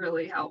that's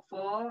really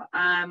helpful.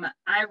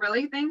 I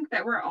really think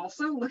that we're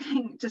also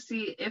looking to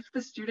see if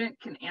the student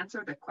can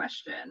answer the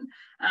question,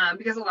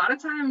 because a lot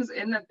of times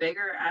in the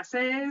bigger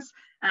essays,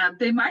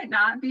 they might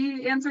not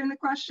be answering the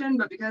question,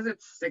 but because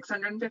it's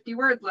 650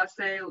 words, let's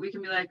say, we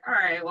can be like, all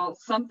right, well,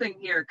 something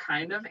here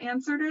kind of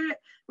answered it.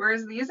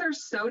 Whereas these are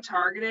so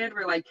targeted,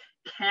 we're like,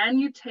 can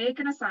you take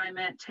an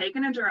assignment, take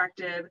in a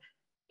directive,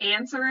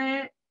 answer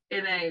it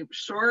in a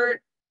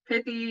short,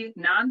 pithy,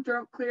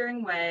 non-throat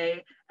clearing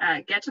way,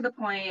 get to the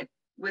point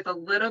with a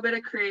little bit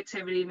of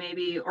creativity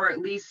maybe, or at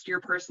least your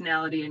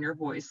personality and your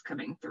voice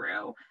coming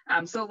through.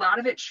 So a lot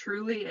of it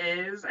truly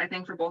is, I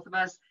think for both of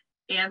us,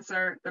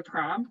 answer the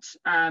prompt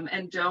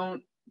and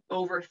don't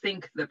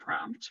overthink the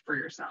prompt for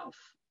yourself.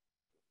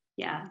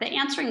 Yeah, the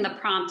answering the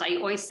prompt, I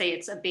always say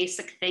it's a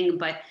basic thing,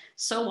 but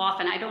so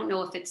often I don't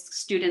know if it's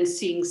students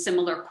seeing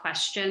similar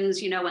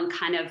questions, and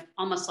kind of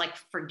almost like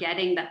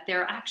forgetting that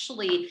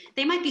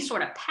they might be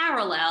sort of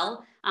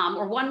parallel,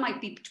 or one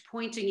might be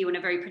pointing you in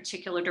a very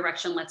particular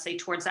direction, let's say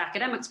towards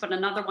academics, but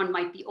another one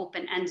might be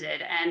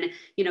open-ended. And,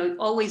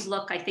 always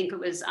look, I think it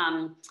was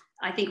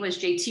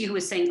JT who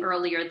was saying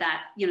earlier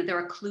that, there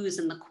are clues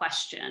in the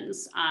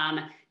questions,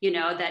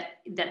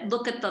 that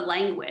look at the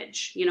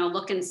language,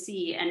 look and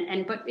see.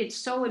 But it's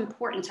so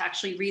important to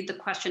actually read the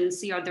question and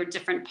see, are there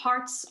different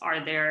parts?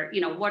 Are there,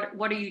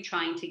 what are you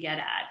trying to get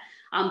at?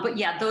 But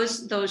yeah,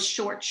 those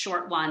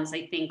short ones,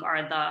 I think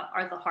are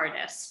the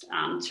hardest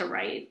to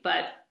write.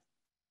 But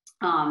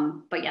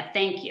yeah,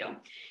 thank you.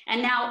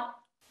 And now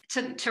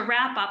to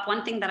wrap up,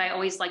 one thing that I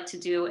always like to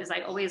do is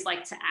I always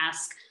like to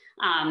ask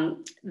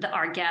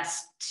our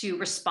guests to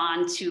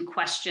respond to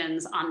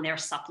questions on their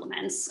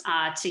supplements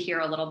to hear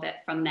a little bit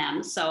from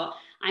them. So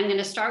I'm going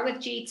to start with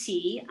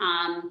JT.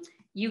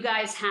 You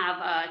guys have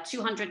a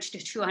 200 to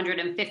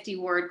 250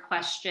 word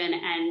question,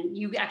 and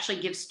you actually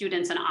give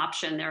students an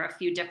option. There are a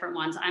few different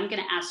ones. I'm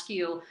going to ask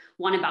you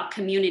one about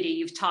community.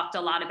 You've talked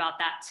a lot about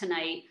that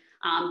tonight.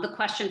 The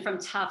question from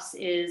Tufts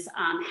is,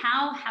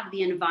 how have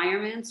the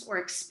environments or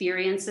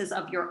experiences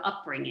of your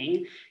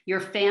upbringing,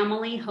 your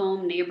family,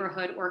 home,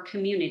 neighborhood, or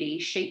community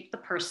shaped the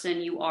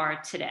person you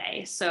are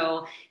today?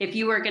 So if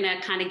you were going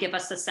to kind of give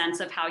us a sense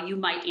of how you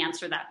might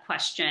answer that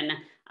question,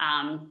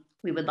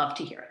 we would love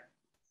to hear it.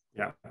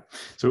 Yeah.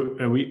 So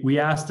we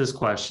asked this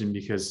question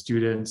because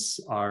students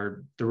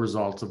are the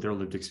result of their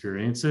lived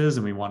experiences,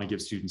 and we want to give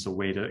students a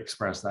way to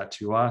express that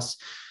to us.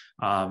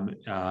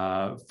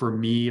 For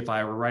me, if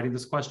I were writing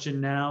this question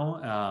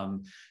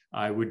now,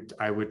 I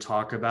would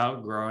talk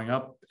about growing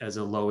up as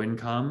a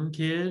low-income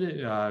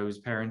kid whose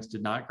parents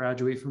did not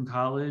graduate from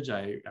college.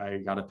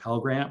 I got a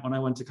Pell Grant when I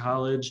went to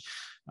college.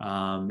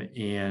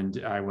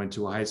 And I went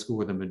to a high school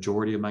where the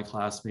majority of my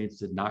classmates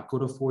did not go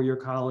to four-year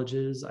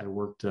colleges. I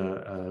worked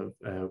a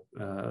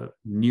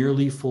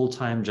nearly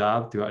full-time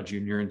job throughout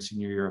junior and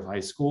senior year of high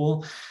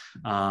school,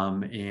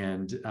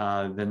 and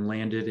then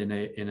landed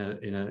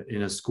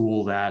in a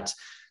school that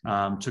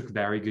took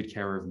very good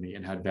care of me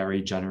and had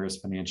very generous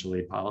financial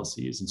aid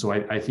policies. And so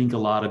I think a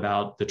lot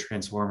about the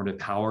transformative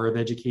power of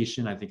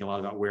education. I think a lot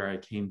about where I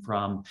came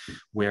from,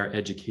 where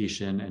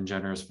education and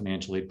generous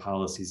financial aid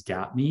policies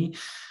got me.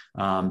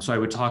 So I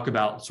would talk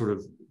about sort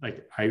of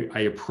like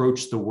I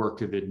approach the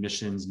work of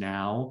admissions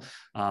now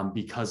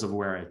because of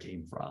where I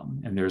came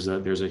from. And there's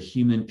a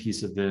human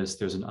piece of this.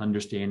 There's an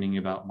understanding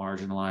about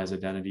marginalized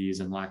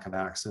identities and lack of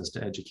access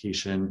to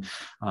education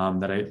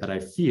that I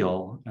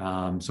feel.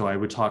 So I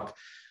would talk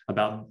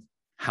about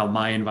how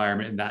my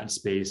environment in that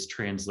space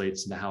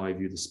translates into how I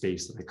view the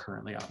space that I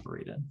currently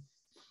operate in.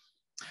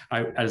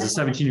 As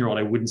a 17-year-old,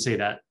 I wouldn't say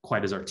that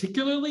quite as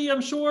articulately,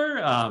 I'm sure,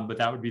 but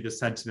that would be the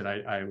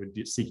sentiment I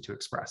would seek to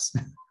express.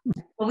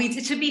 Well,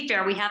 to be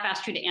fair, we have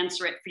asked you to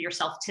answer it for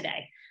yourself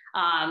today.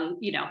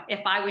 If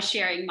I was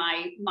sharing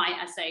my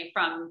essay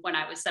from when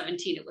I was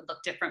 17, it would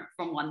look different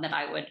from one that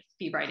I would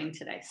be writing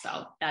today.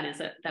 So that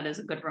is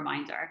a good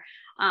reminder.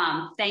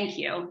 Thank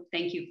you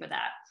for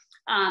that.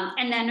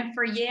 And then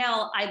for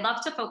Yale, I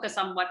love to focus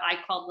on what I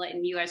call,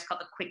 and you guys call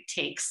the quick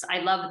takes. I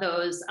love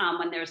those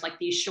when there's like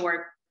these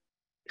short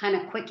kind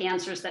of quick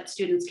answers that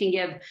students can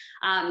give.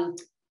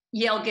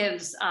 Yale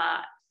gives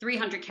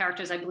 300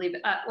 characters, I believe,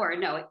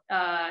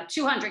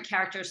 200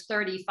 characters,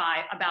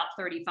 about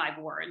 35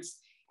 words.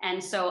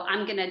 And so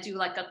I'm gonna do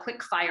like a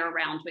quick fire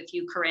round with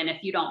you, Corinne,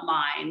 if you don't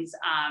mind.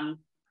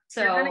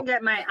 So you're gonna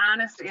get my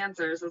honest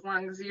answers as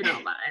long as you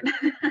don't mind.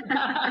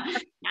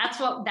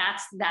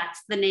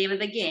 that's the name of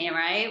the game,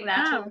 right?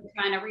 That's what we're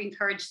trying to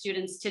encourage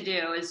students to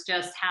do, is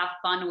just have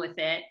fun with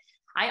it.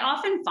 I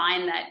often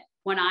find that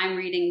when I'm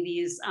reading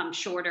these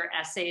shorter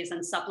essays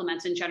and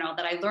supplements in general,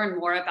 that I learn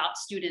more about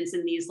students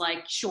in these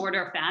like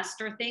shorter,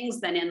 faster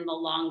things than in the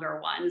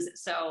longer ones.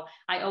 So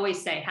I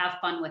always say, have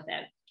fun with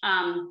it.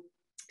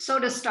 So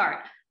to start,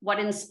 what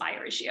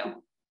inspires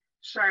you?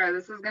 Sure,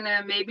 this is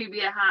gonna maybe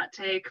be a hot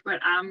take, but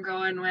I'm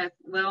going with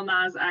Lil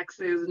Nas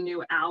X's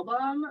new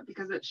album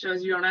because it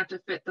shows you don't have to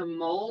fit the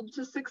mold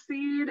to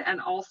succeed. And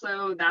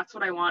also, That's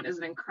What I Want is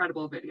an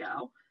incredible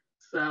video.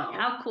 So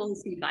how cool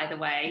is he, by the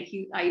way?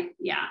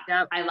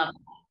 Yep. I love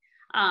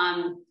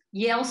it.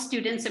 Yale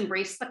students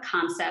embrace the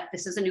concept.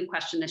 This is a new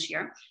question this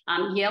year.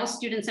 Yale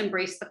students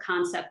embrace the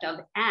concept of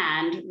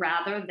and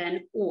rather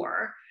than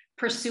or,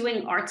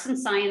 pursuing arts and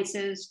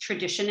sciences,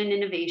 tradition and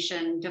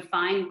innovation,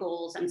 defined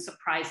goals, and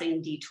surprising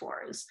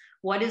detours.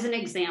 What is an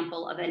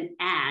example of an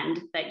and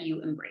that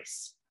you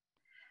embrace?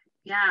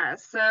 Yeah,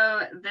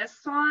 so this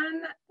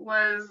one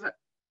was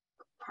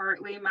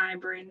partly my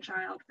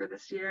brainchild for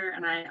this year,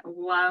 and I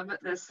love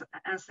this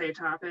essay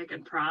topic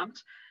and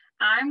prompt.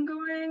 I'm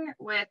going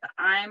with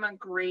I'm a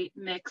great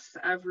mix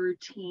of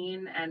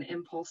routine and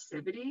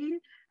impulsivity.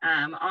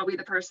 I'll be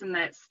the person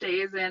that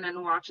stays in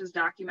and watches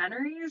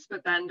documentaries,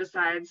 but then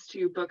decides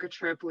to book a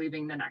trip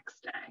leaving the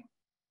next day.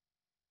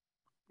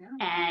 Yeah.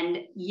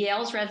 And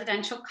Yale's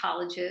residential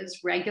colleges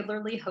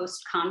regularly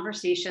host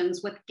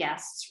conversations with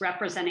guests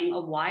representing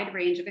a wide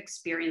range of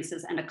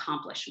experiences and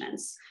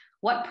accomplishments.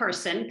 What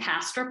person,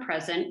 past or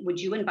present, would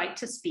you invite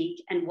to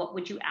speak, and what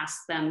would you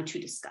ask them to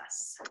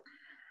discuss?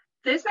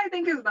 This, I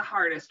think, is the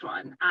hardest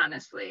one,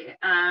 honestly.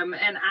 And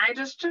I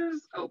just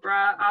chose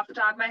Oprah off the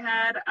top of my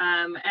head.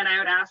 And I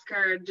would ask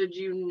her, did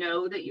you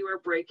know that you were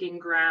breaking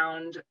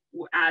ground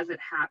as it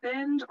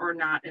happened or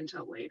not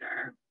until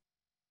later?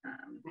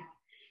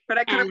 But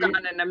I could have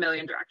gone in a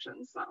million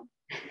directions. So.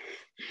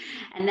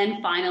 And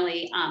then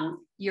finally,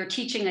 you're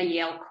teaching a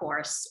Yale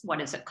course. What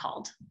is it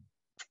called?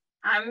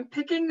 I'm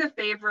picking the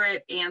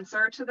favorite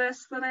answer to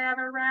this that I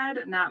ever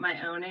read, not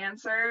my own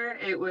answer.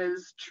 It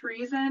was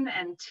Treason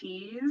and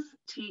Teas,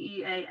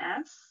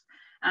 T-E-A-S,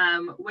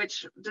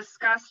 which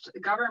discussed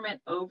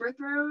government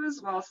overthrows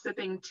while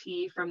sipping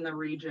tea from the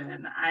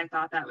region. I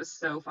thought that was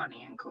so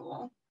funny and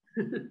cool.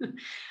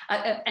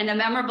 And a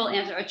memorable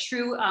answer, a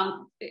true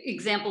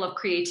example of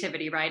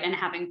creativity, right? And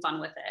having fun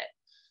with it.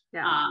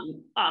 Yeah.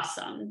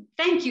 Awesome.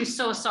 Thank you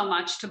so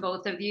much to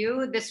both of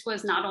you. This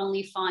was not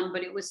only fun,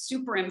 but it was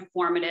super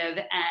informative.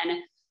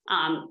 And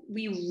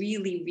we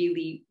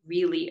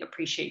really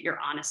appreciate your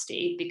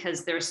honesty,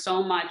 because there's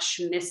so much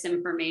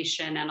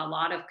misinformation and a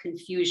lot of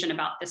confusion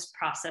about this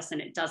process, and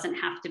it doesn't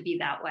have to be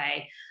that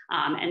way.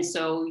 And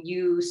so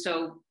you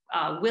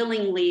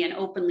willingly and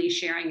openly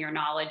sharing your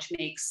knowledge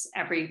makes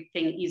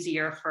everything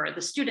easier for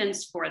the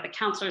students, for the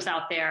counselors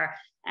out there,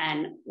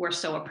 and we're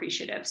so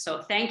appreciative.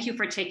 So thank you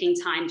for taking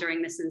time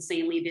during this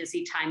insanely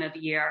busy time of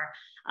year.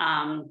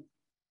 And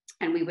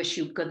we wish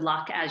you good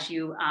luck as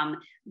you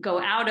go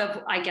out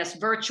of, I guess,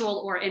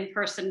 virtual or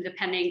in-person,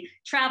 depending,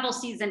 travel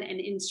season and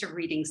into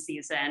reading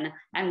season.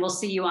 And we'll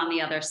see you on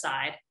the other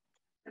side.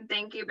 And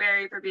thank you,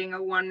 Bari, for being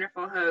a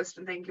wonderful host.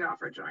 And thank you all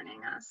for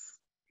joining us.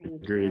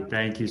 Great.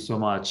 Thank you so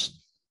much.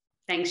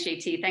 Thanks,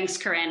 JT. Thanks,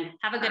 Corinne.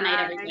 Have a good night,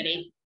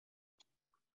 everybody.